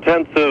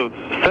labor-intensive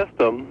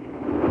system,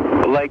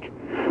 like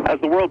as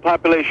the world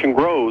population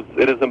grows,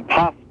 it is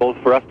impossible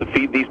for us to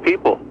feed these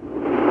people.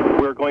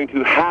 We're going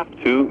to have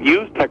to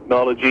use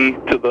technology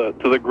to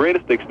the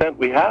greatest extent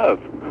we have.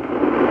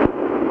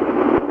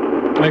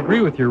 I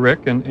agree with you,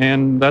 Rick,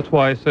 and that's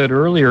why I said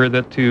earlier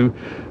that to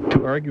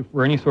argue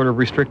for any sort of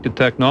restricted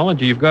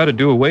technology, you've got to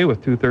do away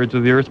with 2/3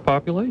 of the Earth's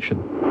population.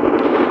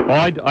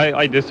 Well,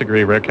 I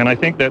disagree, Rick, and I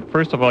think that,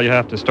 first of all, you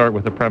have to start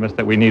with the premise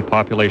that we need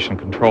population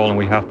control and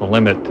we have to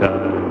limit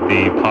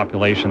the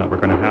population that we're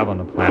going to have on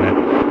the planet.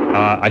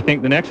 I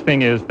think the next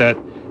thing is that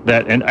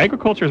and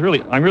agriculture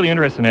is I'm really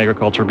interested in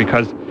agriculture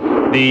because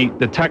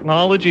the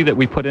technology that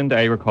we put into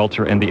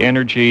agriculture and the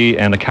energy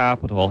and the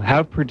capital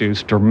have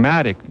produced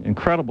dramatic,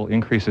 incredible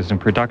increases in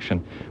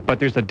production. But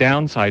there's a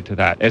downside to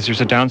that, as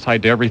there's a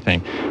downside to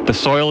everything. The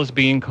soil is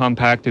being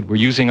compacted. We're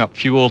using up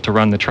fuel to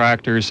run the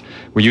tractors.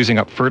 We're using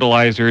up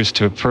fertilizers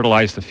to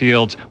fertilize the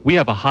fields. We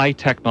have a high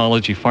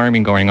technology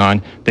farming going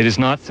on that is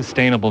not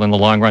sustainable in the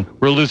long run.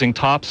 We're losing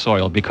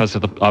topsoil because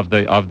of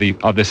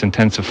this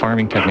intensive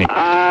farming technique.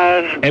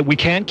 And we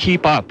can't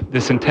keep up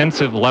this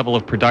intensive level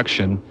of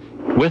production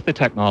with the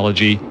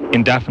technology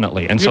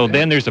indefinitely. And so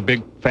then there's a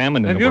big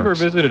famine in the works. Have you ever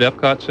visited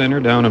Epcot Center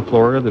down in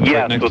Florida? That's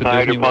yes, right next with to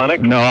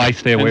hydroponics. No, I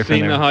stay away from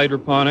there. Seen the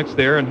hydroponics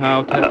there and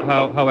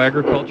how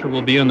agriculture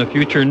will be in the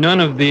future. None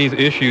of these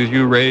issues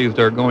you raised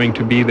are going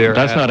to be there.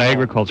 That's not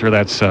agriculture.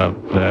 That's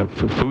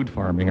food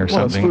farming or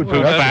something. It's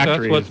food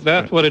factories.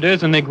 That's what it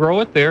is, and they grow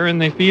it there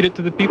and they feed it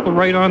to the people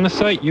right on the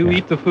site. You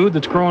eat the food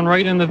that's grown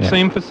right in the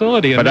same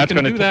facility, and but that's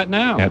can do that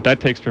now. Yeah, that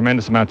takes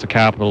tremendous amounts of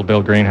capital to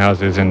build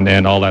greenhouses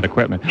and all that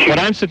equipment. What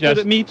I'm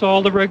suggesting, it meets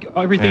all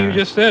everything you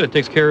just said. It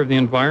takes care of the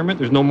environment.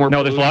 There's no more.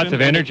 No, there's lots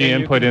of energy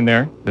input in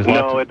there.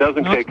 No, it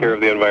doesn't take care of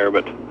the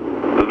environment.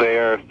 They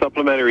are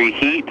supplementary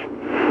heat.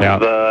 Yeah.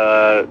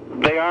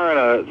 They are in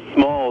a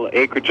small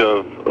acreage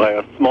of, like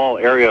a small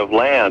area of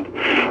land.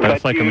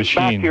 That's like a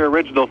machine. Back to your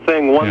original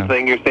thing, one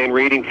thing, you're saying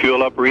reading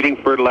fuel up, reading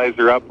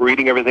fertilizer up,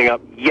 reading everything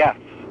up. Yes,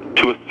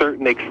 to a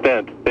certain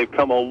extent. They've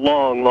come a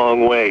long,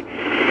 long way.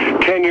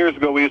 10 years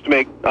ago, we used to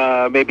make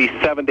maybe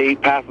 7 to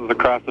 8 passes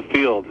across the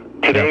field.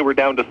 Today, we're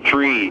down to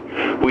 3.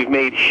 We've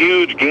made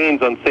huge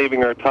gains on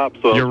saving our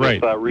topsoil. You're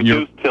right. With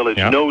reduced tillage,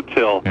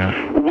 no-till,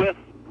 with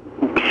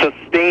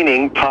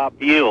sustaining top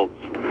yields.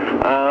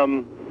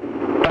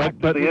 Back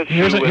But to the issue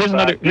here's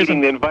with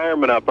heating the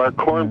environment up. Our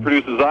corn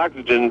produces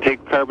oxygen and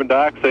takes carbon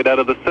dioxide out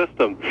of the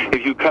system.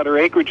 If you cut our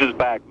acreages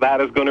back,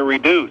 that is going to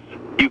reduce.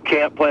 You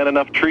can't plant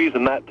enough trees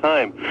in that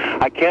time.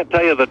 I can't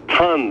tell you the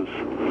tons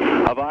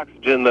of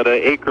oxygen that an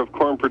acre of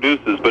corn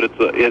produces, but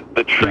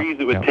the trees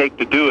it would take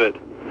to do it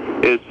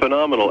is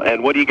phenomenal.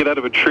 And what do you get out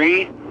of a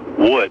tree?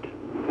 Wood.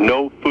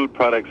 No food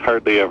products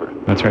hardly ever.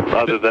 That's right.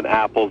 Other than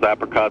apples,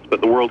 apricots,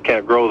 but the world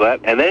can't grow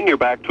that. And then you're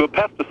back to a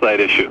pesticide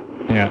issue.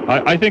 Yeah,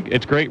 I think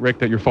it's great, Rick,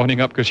 that you're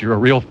phoning up because you're a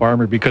real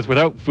farmer, because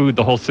without food,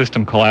 the whole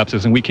system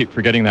collapses, and we keep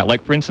forgetting that.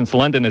 Like, for instance,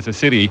 London as a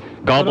city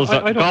gobbles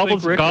up. I don't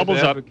think Rick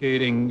is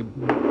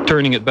advocating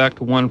turning it back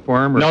to one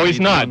farm. No,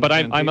 he's not, but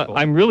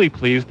I'm really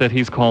pleased that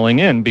he's calling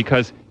in,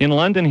 because in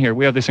London here,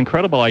 we have this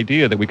incredible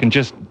idea that we can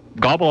just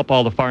gobble up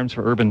all the farms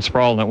for urban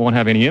sprawl and it won't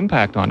have any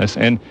impact on us.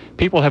 And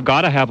people have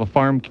got to have a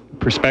farm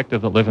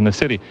perspective that live in the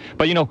city.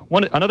 But, you know,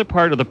 another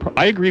part of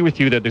I agree with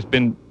you that there's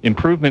been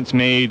improvements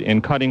made in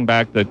cutting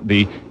back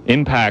the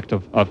impact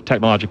of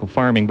technological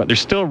farming, but there's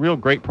still real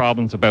great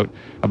problems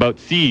about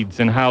seeds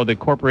and how the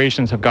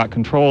corporations have got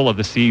control of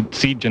the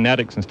seed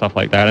genetics and stuff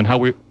like that, and how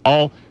we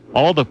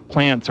all the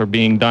plants are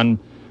being done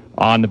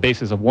on the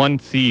basis of one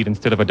seed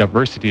instead of a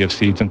diversity of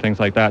seeds and things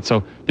like that.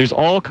 So there's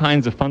all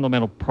kinds of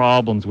fundamental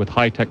problems with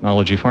high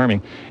technology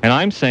farming. And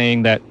I'm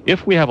saying that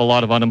if we have a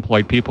lot of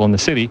unemployed people in the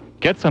city,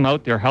 get some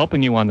out there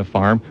helping you on the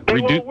farm.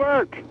 They won't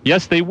work.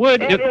 Yes, they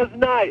would. It is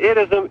not. It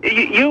is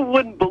you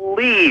wouldn't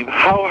believe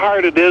how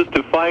hard it is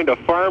to find a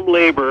farm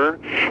laborer,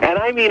 and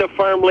I mean a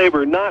farm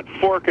laborer, not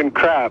fork and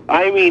crap.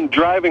 I mean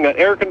driving an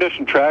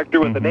air-conditioned tractor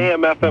with an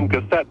AM/FM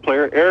cassette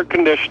player, air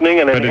conditioning,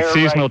 and But it's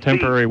seasonal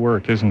temporary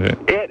work, isn't it?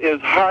 It is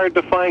hard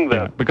to find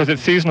them. Yeah, because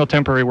it's seasonal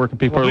temporary work, and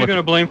people are looking. Are you going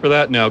to blame for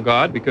that now,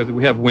 God? Because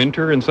we have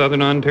winter in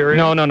southern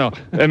Ontario? No.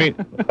 I mean,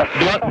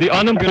 the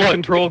unemployed... Going to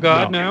control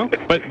God now?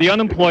 But the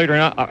unemployed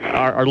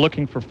are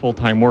looking for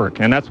full-time work,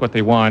 and that's what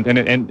they want.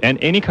 And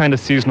any kind of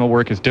seasonal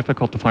work is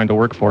difficult to find a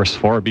workforce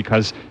for,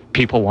 because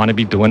people want to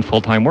be doing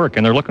full-time work,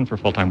 and they're looking for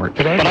full-time work.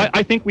 But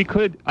I think we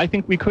could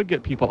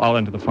get people out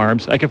into the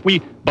farms. Like, if we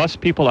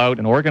bust people out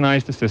and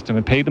organize the system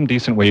and pay them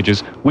decent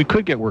wages, we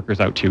could get workers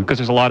out too, because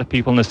there's a lot of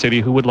people in the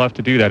city who would love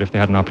to do that if they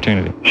had an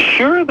opportunity.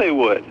 Sure they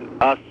would.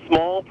 A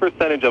small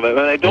percentage of it. And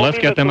I don't let's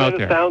get them out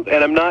there. Sounds,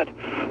 and I'm not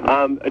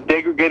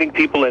degrading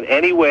people in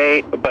any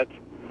way, but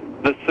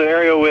the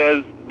scenario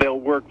is they'll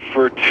work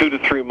for 2 to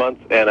 3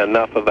 months and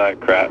enough of that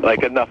crap.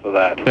 Like, enough of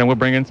that. Then we'll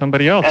bring in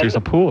somebody else. There's a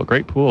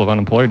great pool of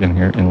unemployed in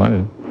here in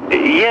London.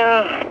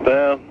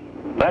 Yeah,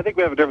 I think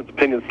we have a different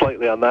opinion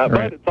slightly on that,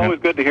 but it's always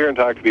good to hear and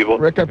talk to people.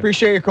 Rick, I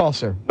appreciate your call,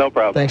 sir. No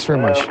problem. Thanks very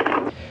much.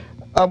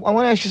 I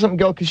want to ask you something,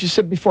 Gil, because you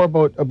said before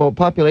about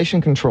population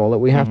control, that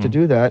we have to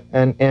do that,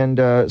 and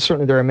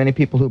certainly there are many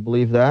people who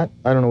believe that.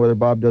 I don't know whether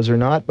Bob does or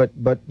not, but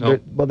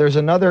there's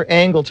another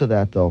angle to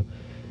that, though.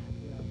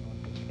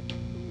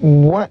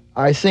 What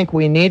I think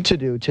we need to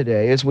do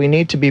today is we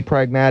need to be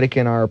pragmatic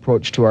in our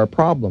approach to our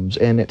problems,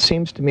 and it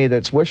seems to me that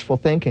it's wishful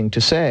thinking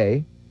to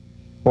say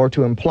or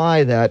to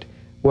imply that,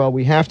 well,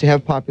 we have to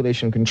have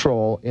population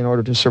control in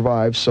order to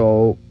survive,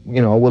 so,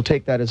 you know, we'll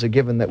take that as a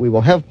given that we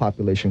will have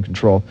population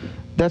control.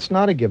 That's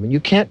not a given. You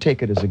can't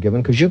take it as a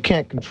given, because you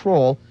can't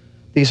control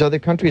these other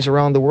countries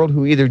around the world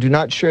who either do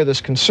not share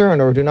this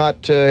concern or do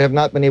not have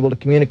not been able to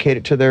communicate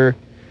it to their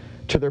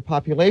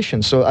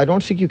population. So I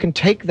don't think you can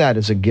take that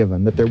as a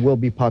given, that there will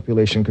be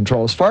population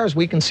control. As far as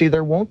we can see,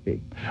 there won't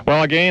be.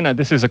 Well, again,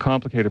 this is a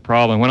complicated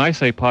problem. When I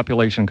say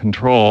population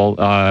control,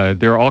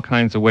 there are all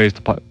kinds of ways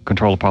to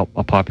control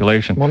a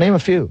population. Well, name a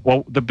few.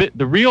 Well,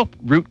 the real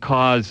root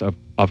cause of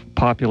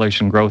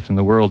population growth in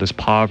the world is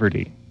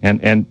poverty.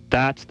 And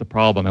that's the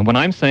problem. And when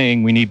I'm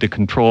saying we need to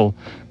control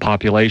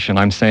population,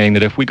 I'm saying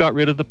that if we got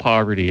rid of the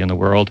poverty in the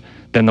world,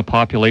 then the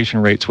population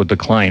rates would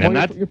decline. Well,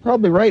 and you're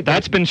probably right.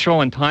 That's been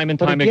shown time and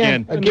time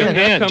again.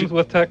 That comes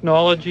with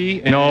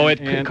technology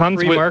and comes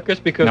free with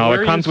markets. Because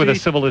it comes with a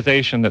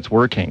civilization that's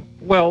working.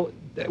 Well,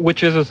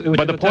 which is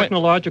a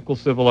technological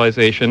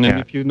civilization, and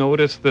if you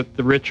notice that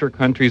the richer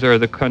countries are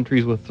the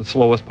countries with the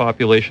slowest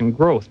population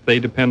growth. They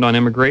depend on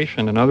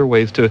immigration and other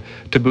ways to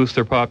boost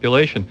their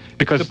population.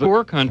 Because the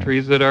poor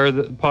countries that are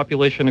the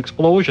population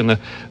explosion,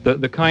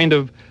 the kind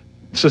of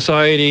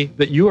society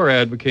that you are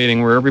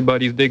advocating where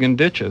everybody's digging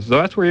ditches.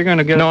 That's where you're going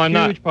to get a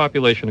huge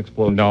population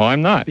explosion. No,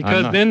 I'm not.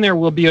 Because then there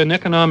will be an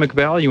economic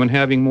value in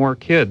having more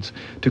kids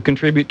to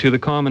contribute to the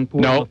common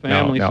pool of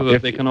families so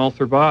that they can all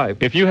survive.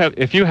 If you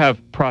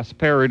have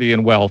prosperity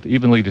and wealth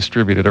evenly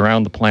distributed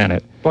around the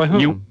planet, by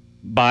whom?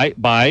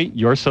 By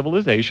your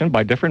civilization,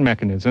 by different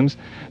mechanisms,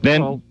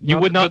 then you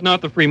would not... But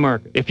not the free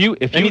market.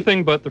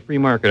 Anything but the free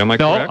market, am I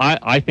correct? No,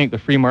 I think the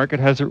free market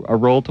has a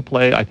role to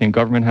play. I think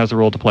government has a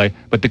role to play.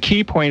 But the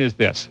key point is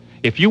this.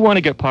 If you want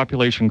to get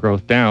population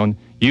growth down,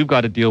 you've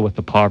got to deal with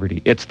the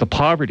poverty. It's the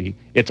poverty.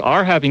 It's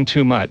our having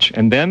too much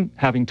and them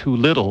having too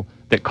little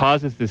that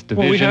causes this division.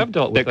 Well, we have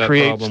dealt with that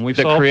problem. We've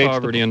solved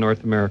poverty in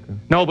North America.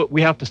 No, but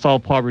we have to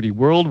solve poverty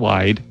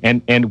worldwide,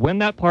 and when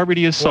that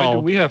poverty is solved...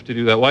 Why do we have to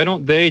do that? Why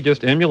don't they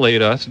just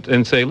emulate us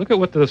and say, look at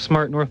what the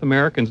smart North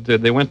Americans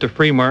did. They went to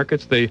free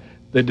markets, they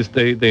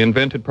They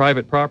invented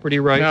private property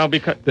rights. No,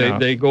 because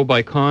they go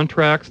by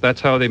contracts.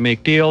 That's how they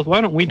make deals.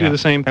 Why don't we do the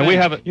same thing? And we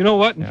have you know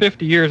what? In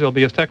 50 years, they'll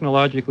be as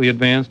technologically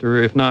advanced,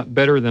 or if not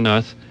better than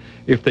us,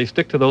 if they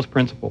stick to those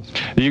principles.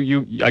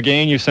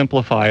 You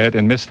simplify it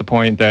and miss the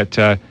point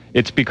that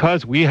it's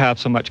because we have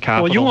so much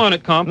capital. Well, you want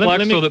it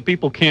complex so that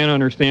people can't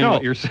understand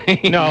what you're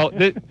saying. No,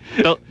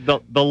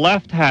 the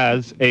left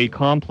has a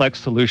complex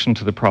solution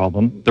to the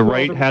problem. The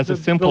right has a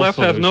simple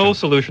solution. The left has no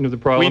solution to the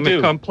problem. We do.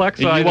 It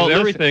complexizes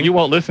everything. You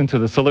won't listen to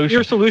the solution.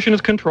 Your solution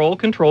is control,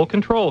 control,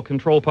 control.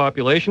 Control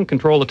population,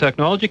 control the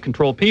technology,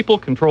 control people,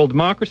 control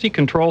democracy,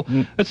 control...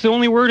 That's the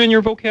only word in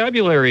your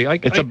vocabulary.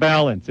 It's a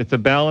balance. It's a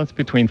balance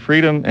between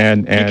freedom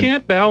and... You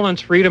can't balance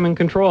freedom and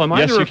control. I'm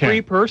either a can.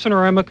 free person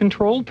or I'm a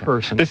controlled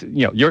person.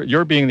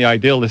 You're being the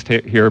idealist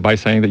here by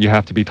saying that you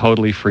have to be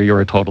totally free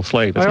or a total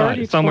slave. It's not.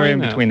 It's somewhere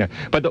in between there.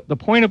 But the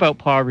point about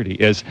poverty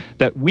is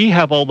that we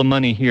have all the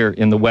money here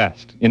in the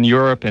West, in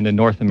Europe and in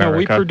North America. No,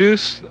 we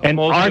produce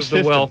most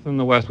of the wealth in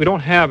the West. We don't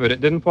have it. It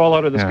didn't fall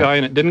out of the sky,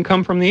 and it didn't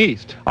come from the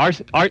East.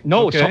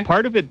 So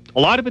part of it, a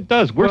lot of it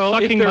does. We're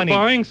sucking if they're money.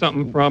 Buying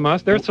something from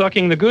us, they're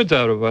sucking the goods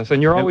out of us,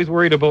 and you're always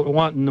worried about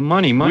wanting the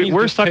money.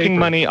 We're sucking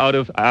money out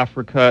of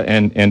Africa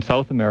and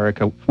South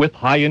America with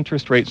high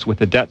interest rates, with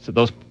the debts that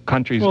those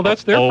countries. Well,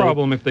 that's their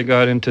problem if they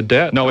got into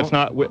debt. No, it's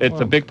not.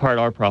 It's a big part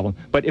of our problem.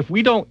 But if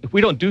we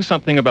don't do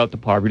something about the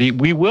poverty,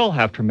 we will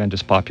have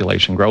tremendous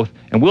population growth,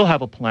 and we'll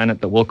have a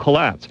planet that will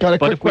collapse.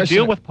 But if we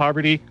deal with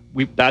poverty,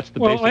 that's the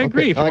basic. Well, I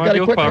agree. If you want to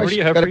deal with poverty,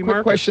 you have free markets. I got a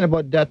quick question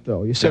about debt,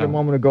 though. You said a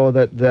moment ago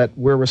that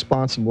we're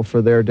responsible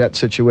for their debt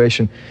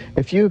situation.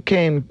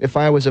 If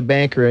I was a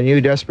banker and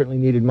you desperately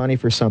needed money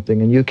for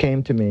something, and you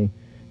came to me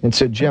and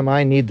said, Jim,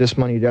 I need this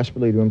money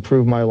desperately to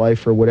improve my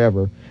life or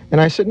whatever. And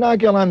I said, no,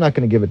 Gil, I'm not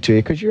going to give it to you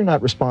because you're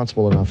not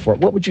responsible enough for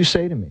it. What would you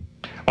say to me?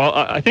 Well,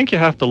 I think you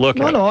have to look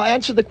at... No,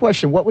 answer the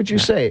question. What would you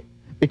say?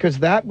 Because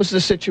that was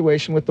the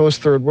situation with those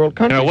third world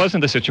countries. No, it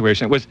wasn't the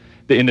situation. It was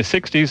in the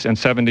 60s and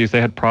 70s, they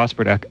had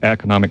prospered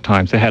economic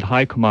times. They had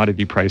high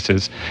commodity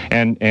prices,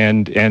 and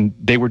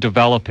they were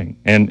developing,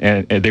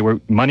 and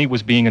money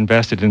was being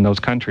invested in those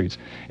countries.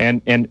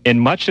 And in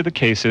much of the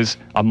cases,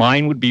 a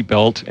mine would be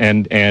built,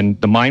 and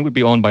the mine would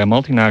be owned by a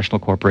multinational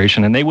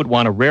corporation, and they would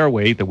want a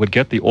railway that would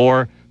get the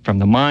ore from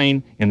the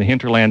mine in the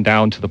hinterland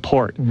down to the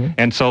port.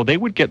 And so they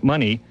would get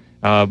money,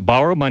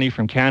 borrow money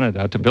from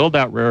Canada to build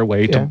that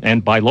railway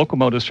and buy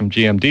locomotives from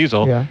GM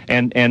Diesel.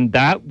 And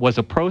that was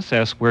a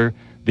process where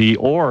the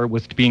ore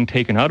was being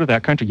taken out of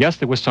that country. Yes,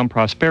 there was some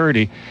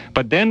prosperity,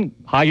 but then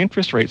high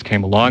interest rates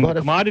came along,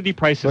 commodity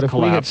prices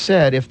collapsed.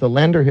 But if the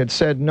lender had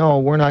said, no,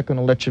 we're not going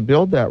to let you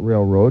build that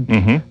railroad,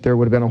 there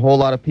would have been a whole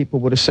lot of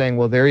people would have saying,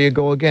 well, there you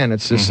go again.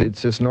 It's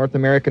this North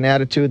American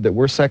attitude that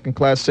we're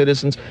second-class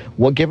citizens.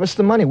 Well, give us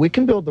the money. We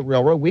can build the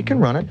railroad. We can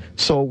run it.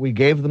 So we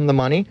gave them the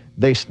money.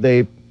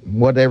 They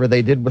whatever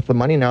they did with the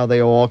money, now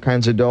they owe all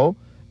kinds of dough.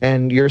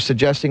 And you're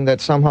suggesting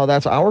that somehow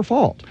that's our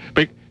fault.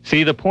 But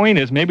see, the point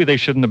is maybe they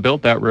shouldn't have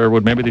built that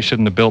railroad. Maybe they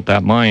shouldn't have built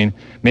that mine.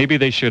 Maybe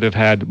they should have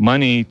had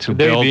money to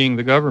build. They being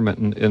the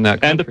government in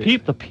that country. And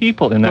the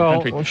people in that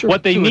country. Well, sure.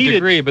 What they needed, to a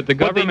degree, but the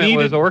government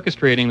was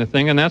orchestrating the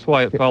thing, and that's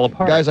why it fell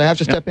apart. Guys, I have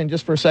to step in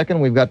just for a second.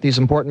 We've got these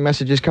important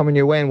messages coming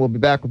your way, and we'll be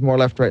back with more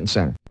Left, Right, and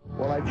Center.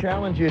 Well, I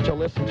challenge you to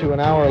listen to an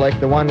hour like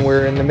the one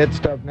we're in the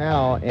midst of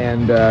now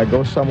and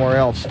go somewhere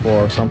else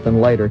for something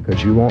lighter,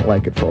 because you won't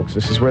like it, folks.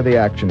 This is where the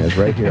action is,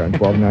 right here on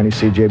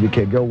 1290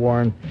 CJBK. Gil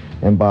Warren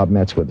and Bob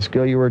Metz with us.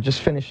 Gil, you were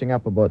just finishing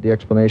up about the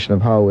explanation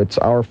of how it's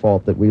our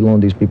fault that we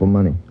loaned these people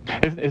money.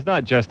 It's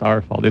not just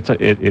our fault.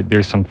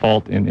 There's some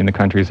fault in the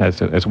countries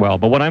as well.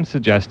 But what I'm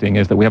suggesting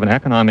is that we have an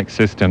economic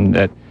system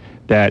that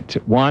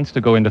wants to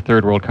go into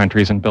third world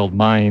countries and build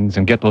mines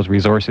and get those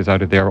resources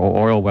out of there,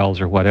 or oil wells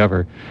or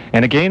whatever.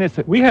 And again,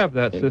 we have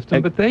that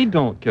system, but they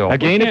don't, Gil.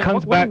 Again, it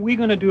comes back. What are we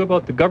going to do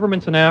about the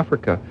governments in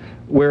Africa,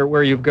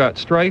 where you've got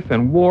strife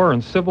and war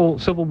and civil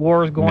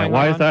wars going on?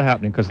 Why is that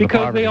happening? Because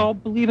they all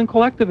believe in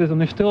collectivism.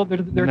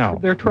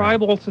 They're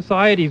tribal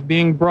societies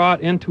being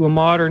brought into a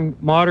modern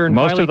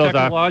highly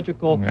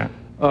technological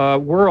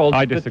world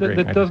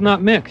that does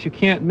not mix. You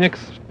can't mix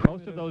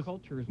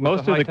cultures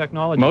with high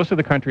technology. Most of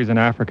the countries in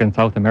Africa and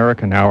South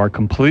America now are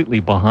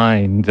completely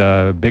behind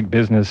big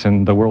business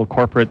and the world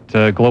corporate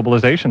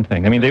globalization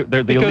thing. I mean, the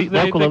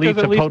local elites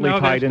are totally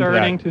tied into that.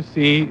 Starting to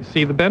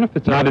see the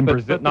benefits of it. In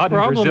Brazil, not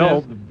in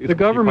Brazil. The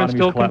government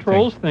still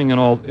controls things in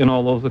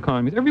all those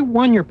economies. Every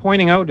one you're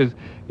pointing out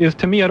is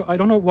to me, I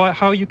don't know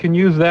how you can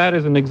use that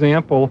as an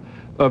example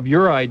of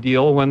your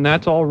ideal when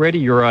that's already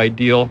your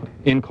ideal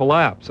in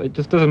collapse. It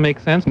just doesn't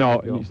make sense.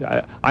 No,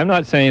 I'm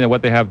not saying that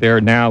what they have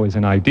there now is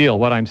an ideal.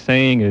 What I'm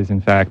saying is,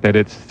 in fact, that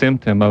it's a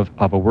symptom of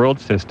a world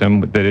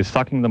system that is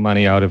sucking the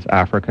money out of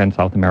Africa and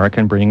South America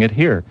and bringing it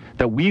here.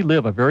 That we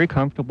live a very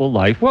comfortable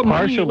life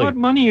partially. What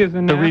money is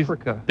in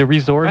Africa? The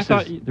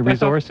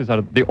resources out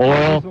of the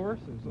oil.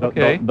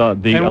 Okay. And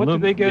what do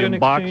they get in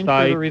exchange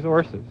for the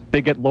resources?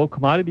 They get low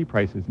commodity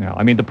prices now.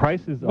 I mean, the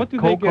prices of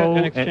cocoa, what do they get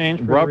in exchange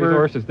for rubber, the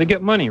resources? They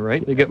get money,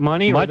 right? They get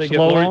money, or they get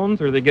lower, loans,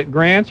 or they get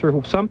grants,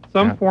 or some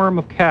form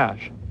of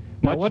cash.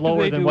 Now, Much what did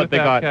lower they than do what with they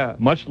that got. cash?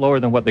 Much lower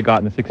than what they got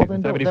in the 60s Well,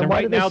 and then 70s. then And why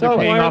right do they now sell they're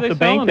it? paying Why are off they the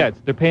bank selling it?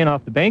 debts. They're paying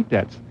off the bank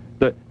debts.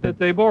 That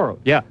they borrowed.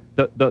 Yeah,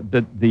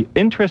 the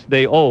interest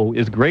they owe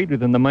is greater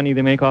than the money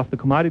they make off the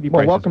commodity Well,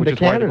 prices. welcome which to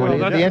is why they're Canada. going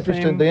Well, to that's The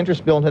the same-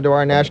 interest built into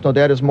our national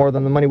debt is more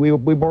than the money we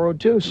borrowed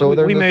too. So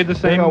We made the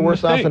they're same no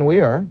worse off mistake. than we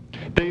are.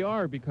 They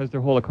are, because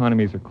their whole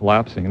economies are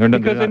collapsing. They're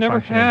Because they not never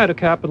functioning. had a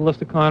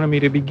capitalist economy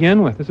to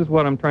begin with. This is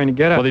what I'm trying to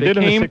get at. Well, they did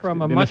in the came 60s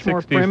from a in the much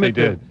more 60s they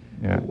primitive. did.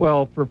 Yeah.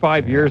 Well, for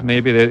 5 years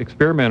maybe they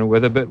experimented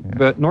with it,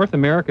 but North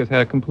America's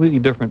had a completely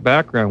different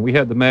background. We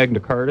had the Magna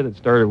Carta that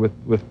started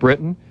with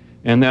Britain,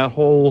 and that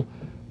whole,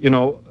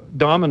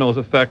 dominoes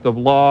effect of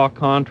law,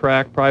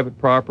 contract, private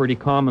property,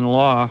 common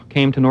law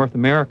came to North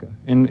America.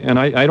 And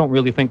I don't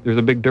really think there's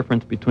a big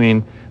difference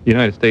between the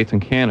United States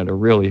and Canada,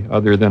 really,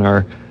 other than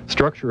our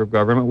structure of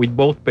government. We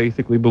both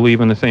basically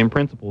believe in the same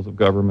principles of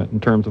government in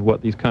terms of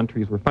what these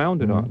countries were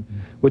founded on,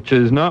 which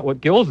is not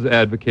what Gills is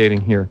advocating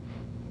here.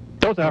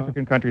 Those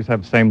African countries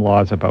have the same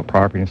laws about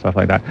property and stuff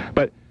like that.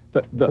 But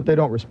But they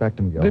don't respect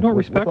them, Gil. They don't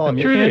respect them.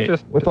 You Sure can't they-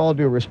 just... With all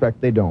due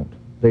respect, they don't.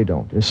 They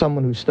don't. As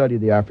someone who's studied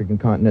the African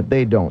continent,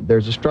 they don't.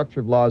 There's a structure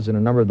of laws in a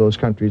number of those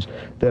countries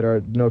that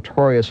are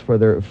notorious for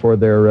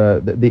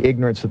the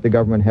ignorance that the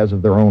government has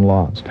of their own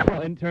laws.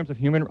 well, in terms of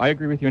I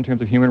agree with you in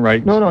terms of human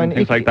rights No, and and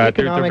things like that.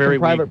 They're economic very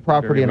and private weak,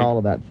 property very and weak. all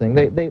of that thing.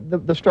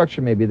 The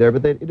structure may be there,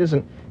 but it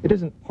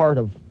isn't part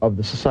of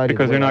the society.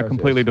 Because the way they're not ours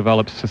completely is.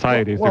 developed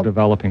societies. Well, they're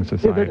developing Yeah,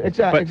 societies.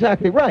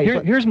 exactly right.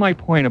 but- Here's my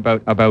point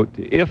about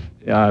if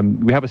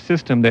we have a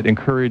system that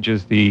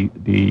encourages the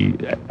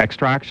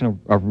extraction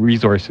of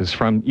resources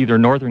from either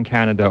northern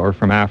Canada or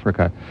from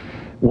Africa.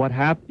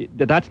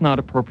 That's not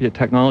appropriate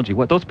technology.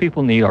 What those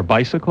people need are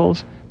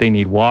bicycles. They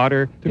need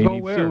water. They go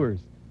need where? sewers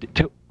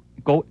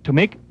to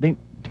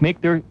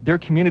make their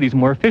communities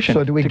more efficient.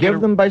 So do we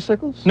give them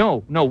bicycles?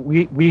 No,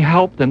 we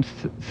help them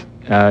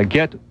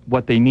get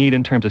what they need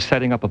in terms of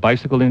setting up a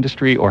bicycle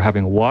industry or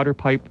having a water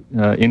pipe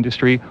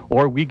industry,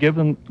 or we give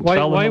them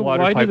sell them a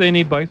water Why pipe. do they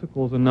need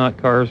bicycles and not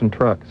cars and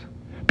trucks?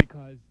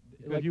 Because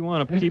If you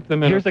want to keep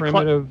them in a here's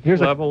primitive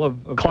here's a level of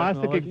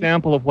classic technology?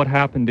 example of what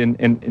happened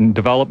in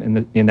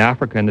development in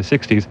Africa in the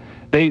 60s.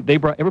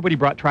 Everybody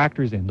brought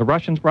tractors in. The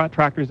Russians brought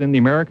tractors in. The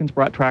Americans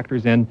brought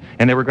tractors in,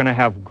 and they were going to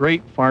have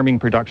great farming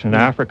production in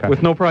Africa.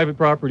 With no private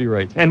property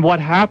rights. And what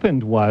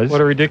happened was...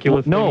 What a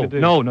ridiculous thing to do.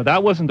 No,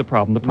 that wasn't the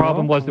problem. The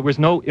problem was there was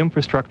no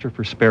infrastructure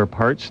for spare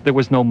parts. There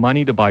was no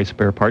money to buy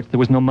spare parts. There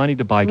was no money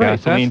to buy Right,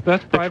 gasoline.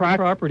 that's private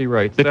property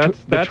rights. the That's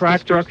the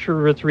tractors-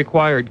 structure that's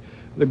required.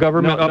 The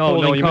government No,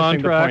 upholding you're missing the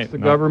contracts, point. the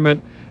No.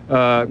 government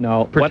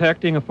No.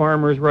 protecting a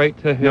farmer's right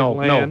to his No,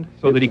 land no.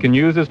 so that he can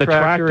use his The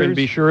tractor and tractors-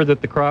 be sure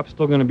that the crop's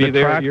still going to be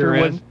there at year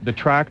end. The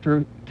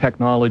tractor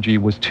technology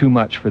was too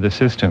much for the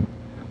system.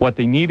 What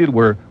they needed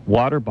were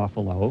water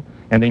buffalo,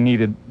 and they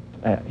needed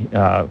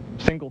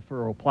single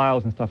furrow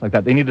plows and stuff like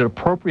that. They needed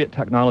appropriate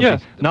technology.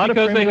 Yes, not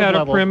because a they had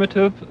level.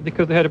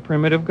 because they had a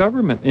primitive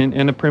government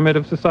and a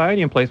primitive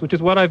society in place, which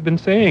is what I've been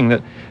saying,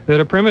 that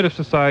a primitive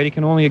society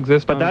can only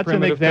exist But on that's an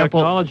primitive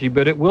example- technology,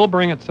 but it will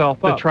bring itself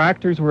The up.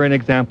 tractors were an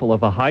example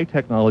of a high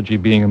technology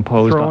being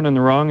imposed Thrown on. in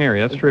the wrong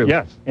area. That's true.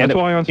 Yes, and That's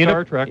why on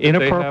Star Trek that they have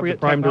the inappropriate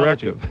prime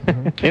technology.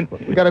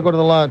 directive. We got to go to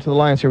the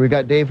lines here. We've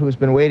got Dave, who's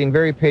been waiting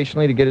very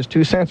patiently to get his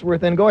 2 cents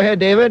worth in. Go ahead,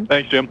 David.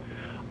 Thanks, Jim.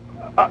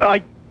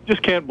 I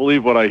just can't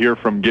believe what I hear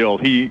from Gil.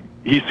 He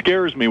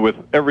scares me with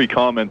every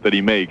comment that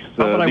he makes.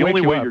 How about I The wake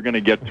only you way up? you're going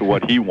to get to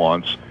what he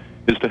wants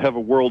is to have a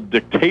world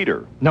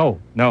dictator. No.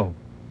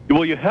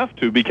 Well, you have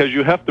to, because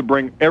you have to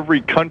bring every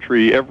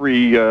country,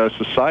 every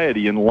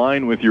society in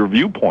line with your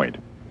viewpoint.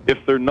 If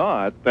they're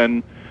not,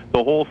 then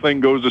the whole thing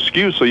goes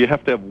askew. So you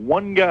have to have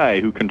one guy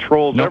who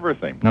controls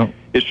everything. No.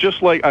 It's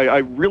just like, I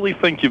really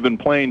think you've been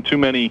playing too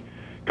many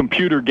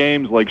computer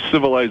games like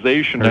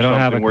Civilization or I don't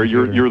have a something, where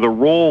computer. you're the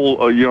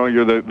role,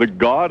 you're the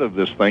god of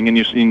this thing, and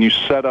you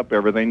set up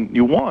everything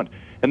you want.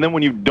 And then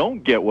when you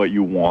don't get what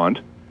you want,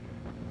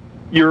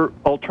 your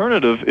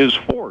alternative is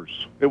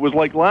force. It was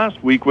like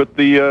last week with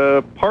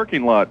the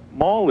parking lot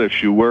mall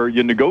issue, where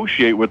you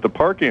negotiate with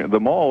the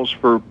malls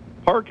for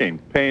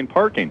paying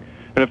parking.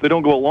 And if they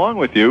don't go along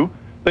with you,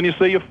 then you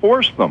say you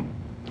force them.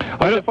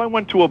 But if I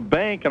went to a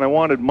bank and I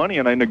wanted money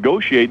and I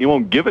negotiate and you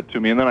won't give it to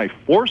me, and then I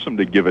force them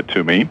to give it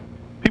to me,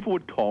 people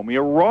would call me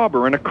a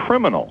robber and a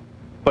criminal.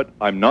 But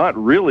I'm not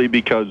really,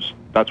 because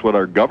that's what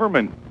our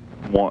government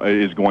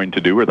is going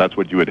to do, or that's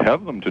what you would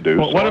have them to do.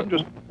 Well, so I'm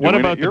just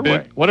doing it your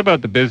way. What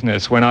about the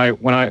business?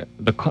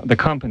 The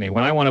company,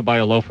 when I want to buy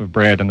a loaf of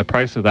bread and the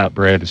price of that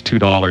bread is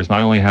 $2 and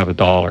I only have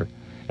 $1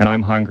 and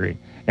I'm hungry,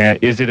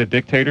 is it a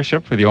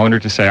dictatorship for the owner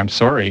to say, I'm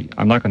sorry,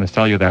 I'm not going to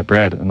sell you that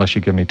bread unless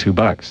you give me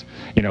 $2?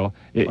 You know,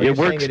 it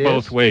works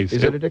both ways.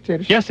 Is it a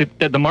dictatorship? Yes,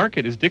 the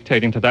market is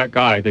dictating to that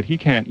guy that he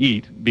can't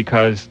eat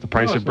because the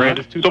price of bread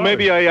is $2. So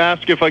maybe I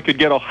ask if I could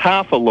get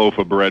half a loaf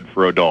of bread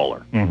for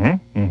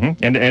 $1.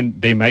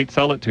 And they might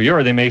sell it to you,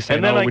 or they may say,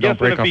 And then no, I we guess don't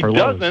break if up he our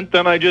loaves. doesn't,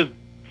 then I just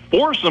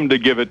force him to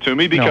give it to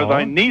me because No.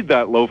 I need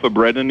that loaf of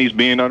bread and he's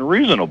being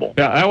unreasonable.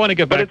 Yeah, I want to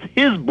get But back. it's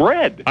his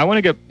bread. I want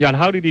to get. Yeah, and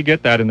how did he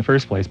get that in the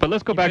first place? But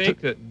let's go back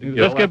to.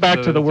 Let's get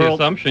back to the world.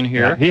 assumption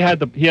here. Yeah,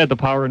 he had the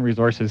power and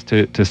resources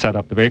to set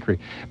up the bakery.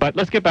 But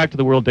let's get back to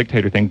the world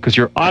dictator thing, because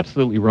you're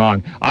absolutely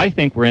wrong. I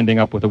think we're ending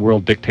up with a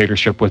world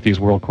dictatorship with these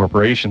world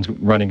corporations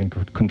running and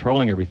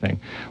controlling everything.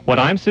 What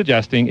I'm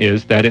suggesting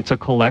is that it's a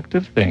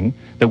collective thing,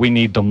 that we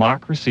need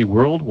democracy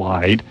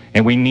worldwide,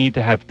 and we need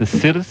to have the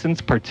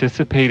citizens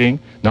participating,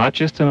 not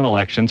just in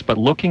elections, but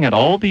looking at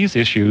all these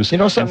issues You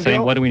know and something, saying,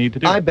 Bill? what do we need to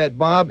do? I bet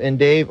Bob and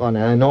Dave on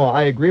that. I know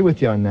I agree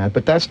with you on that,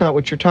 but that's not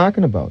what you're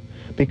talking about.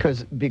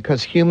 Because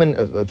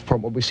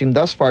from what we've seen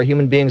thus far,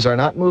 human beings are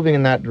not moving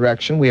in that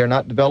direction. We are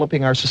not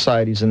developing our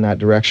societies in that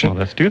direction. Well,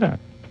 let's do that.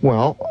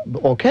 Well,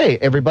 okay,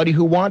 everybody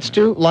who wants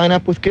to, line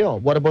up with Gil.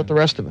 What about the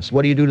rest of us?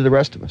 What do you do to the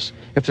rest of us?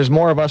 If there's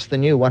more of us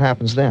than you, what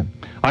happens then?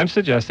 I'm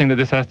suggesting that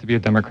this has to be a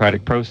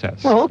democratic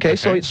process. Well, okay,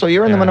 so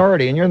you're in the Yeah.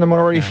 minority, and you're in the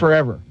minority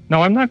forever.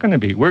 No, I'm not going to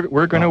be.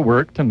 We're going to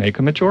work to make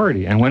a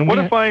majority, and when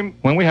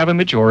we have a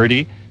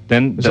majority,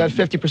 then Is that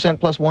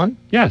 50% plus one?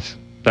 yes,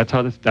 that's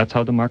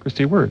how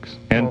democracy works.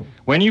 And Well-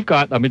 when you've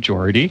got a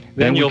majority,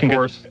 then you'll we can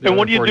force. And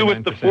what do you do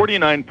with the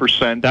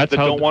 49% that That's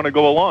how don't the- want to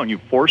go along? You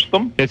force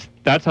them?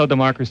 That's how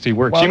democracy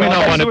works. Well, you may no, not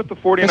What do want you do to. with the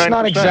 49%? It's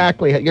not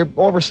exactly. You're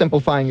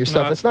oversimplifying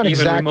yourself. not It's not even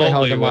exactly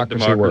how remotely what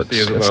democracy works. democracy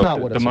is It's about. not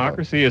what it's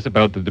Democracy is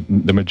about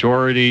the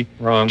majority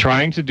Wrong.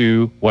 trying to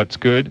do what's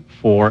good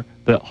for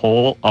the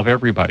whole of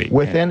everybody.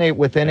 about.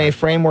 Within a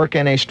framework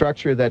and a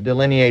structure that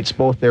delineates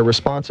both their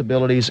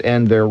responsibilities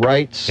and their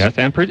rights. Yes,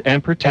 and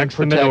protects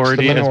the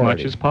minority as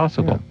much as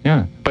possible.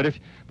 Yeah.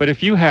 But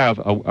if you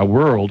have a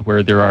world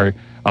where there are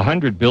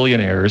 100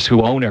 billionaires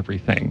who own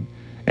everything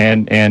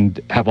and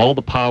have all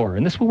the power,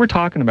 and this is what we're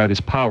talking about is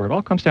power. It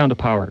all comes down to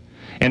power.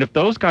 And if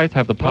those guys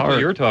have the That's what power,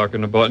 you're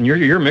talking about, and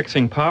you're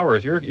mixing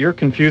powers. You're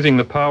confusing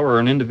the power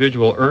an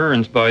individual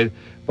earns by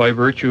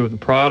virtue of the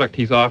product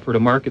he's offered a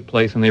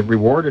marketplace, and they've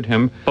rewarded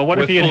him. But what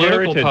if with he political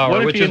inherited- power, what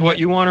if which he is what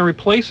you want to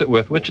replace it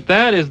with? Which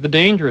that is the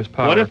dangerous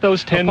power. What if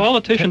those 10 a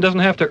politician doesn't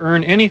have to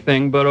earn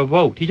anything but a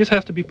vote? He just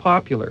has to be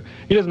popular.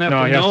 He doesn't have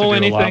no, to he has know to do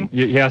anything. A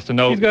lot. He has to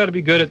know. He's got to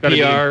be good at gotta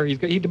be- PR.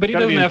 But he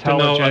gotta be doesn't have to know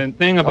a intelligent.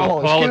 thing about Oh,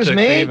 excuse politics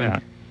me? even. Yeah.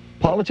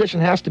 Politician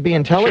has to be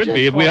intelligent. Should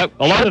be. We have,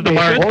 a lot Should of them be.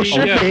 are. Oh,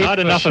 should be. Not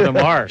enough of them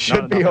are. Should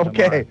Not be enough of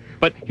them okay. are.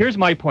 But here's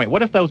my point.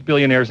 What if those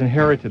billionaires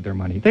inherited their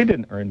money? They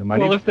didn't earn the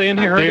money. Well, if they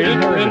inherited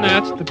it, then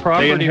that's the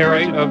property right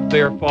inherited- of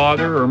their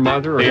father or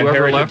mother or They whoever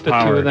inherited left it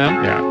power. to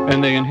them, Yeah.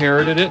 and they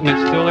inherited it, and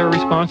it's still their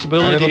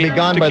responsibility. And it'll be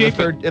gone to by the keep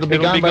third- it. it'll be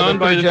gone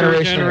by the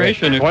third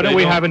generation. if Why don't they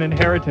we have an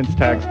inheritance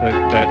tax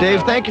that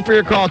Dave, thank you for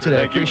your call today.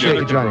 Thank you, Appreciate you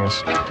Jim. joining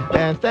us.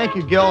 And thank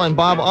you, Gil and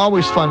Bob.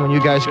 Always fun when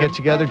you guys get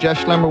together.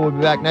 Jeff Schlemmer will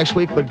be back next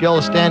week, but Gil,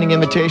 a standing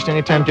invitation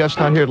anytime Jeff's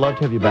not here. I'd love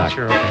to have you back.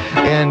 Sure, okay.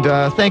 And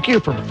thank you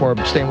for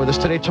staying with us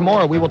today.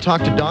 Tomorrow we will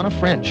talk to Donna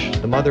French,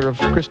 the mother of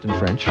Kristen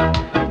French, one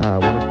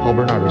of Paul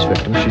Bernardo's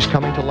victims. She's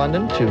coming to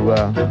London to,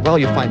 well,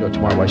 you'll find out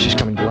tomorrow why she's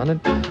coming to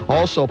London.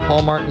 Also,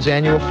 Paul Martin's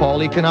annual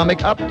Fall Economic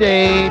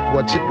Update.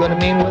 What's it going to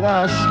mean with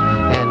us?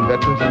 And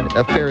Veterans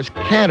Affairs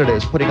Canada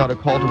is putting out a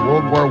call to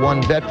World War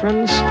I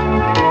veterans.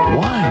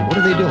 Why? What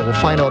are they doing? We'll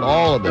find out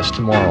all of this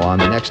tomorrow on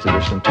the next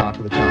edition of Talk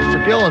of the Town.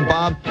 For Gil and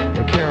Bob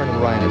and Karen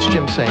and Ryan, it's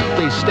Jim saying,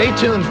 please stay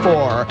tuned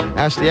for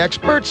Ask the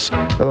Experts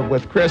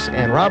with Chris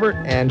and Robert,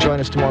 and join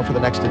us tomorrow for the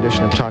next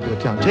edition of Talk of the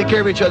Town. Take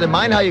care of each other.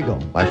 Mind how you go.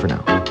 Bye for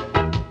now.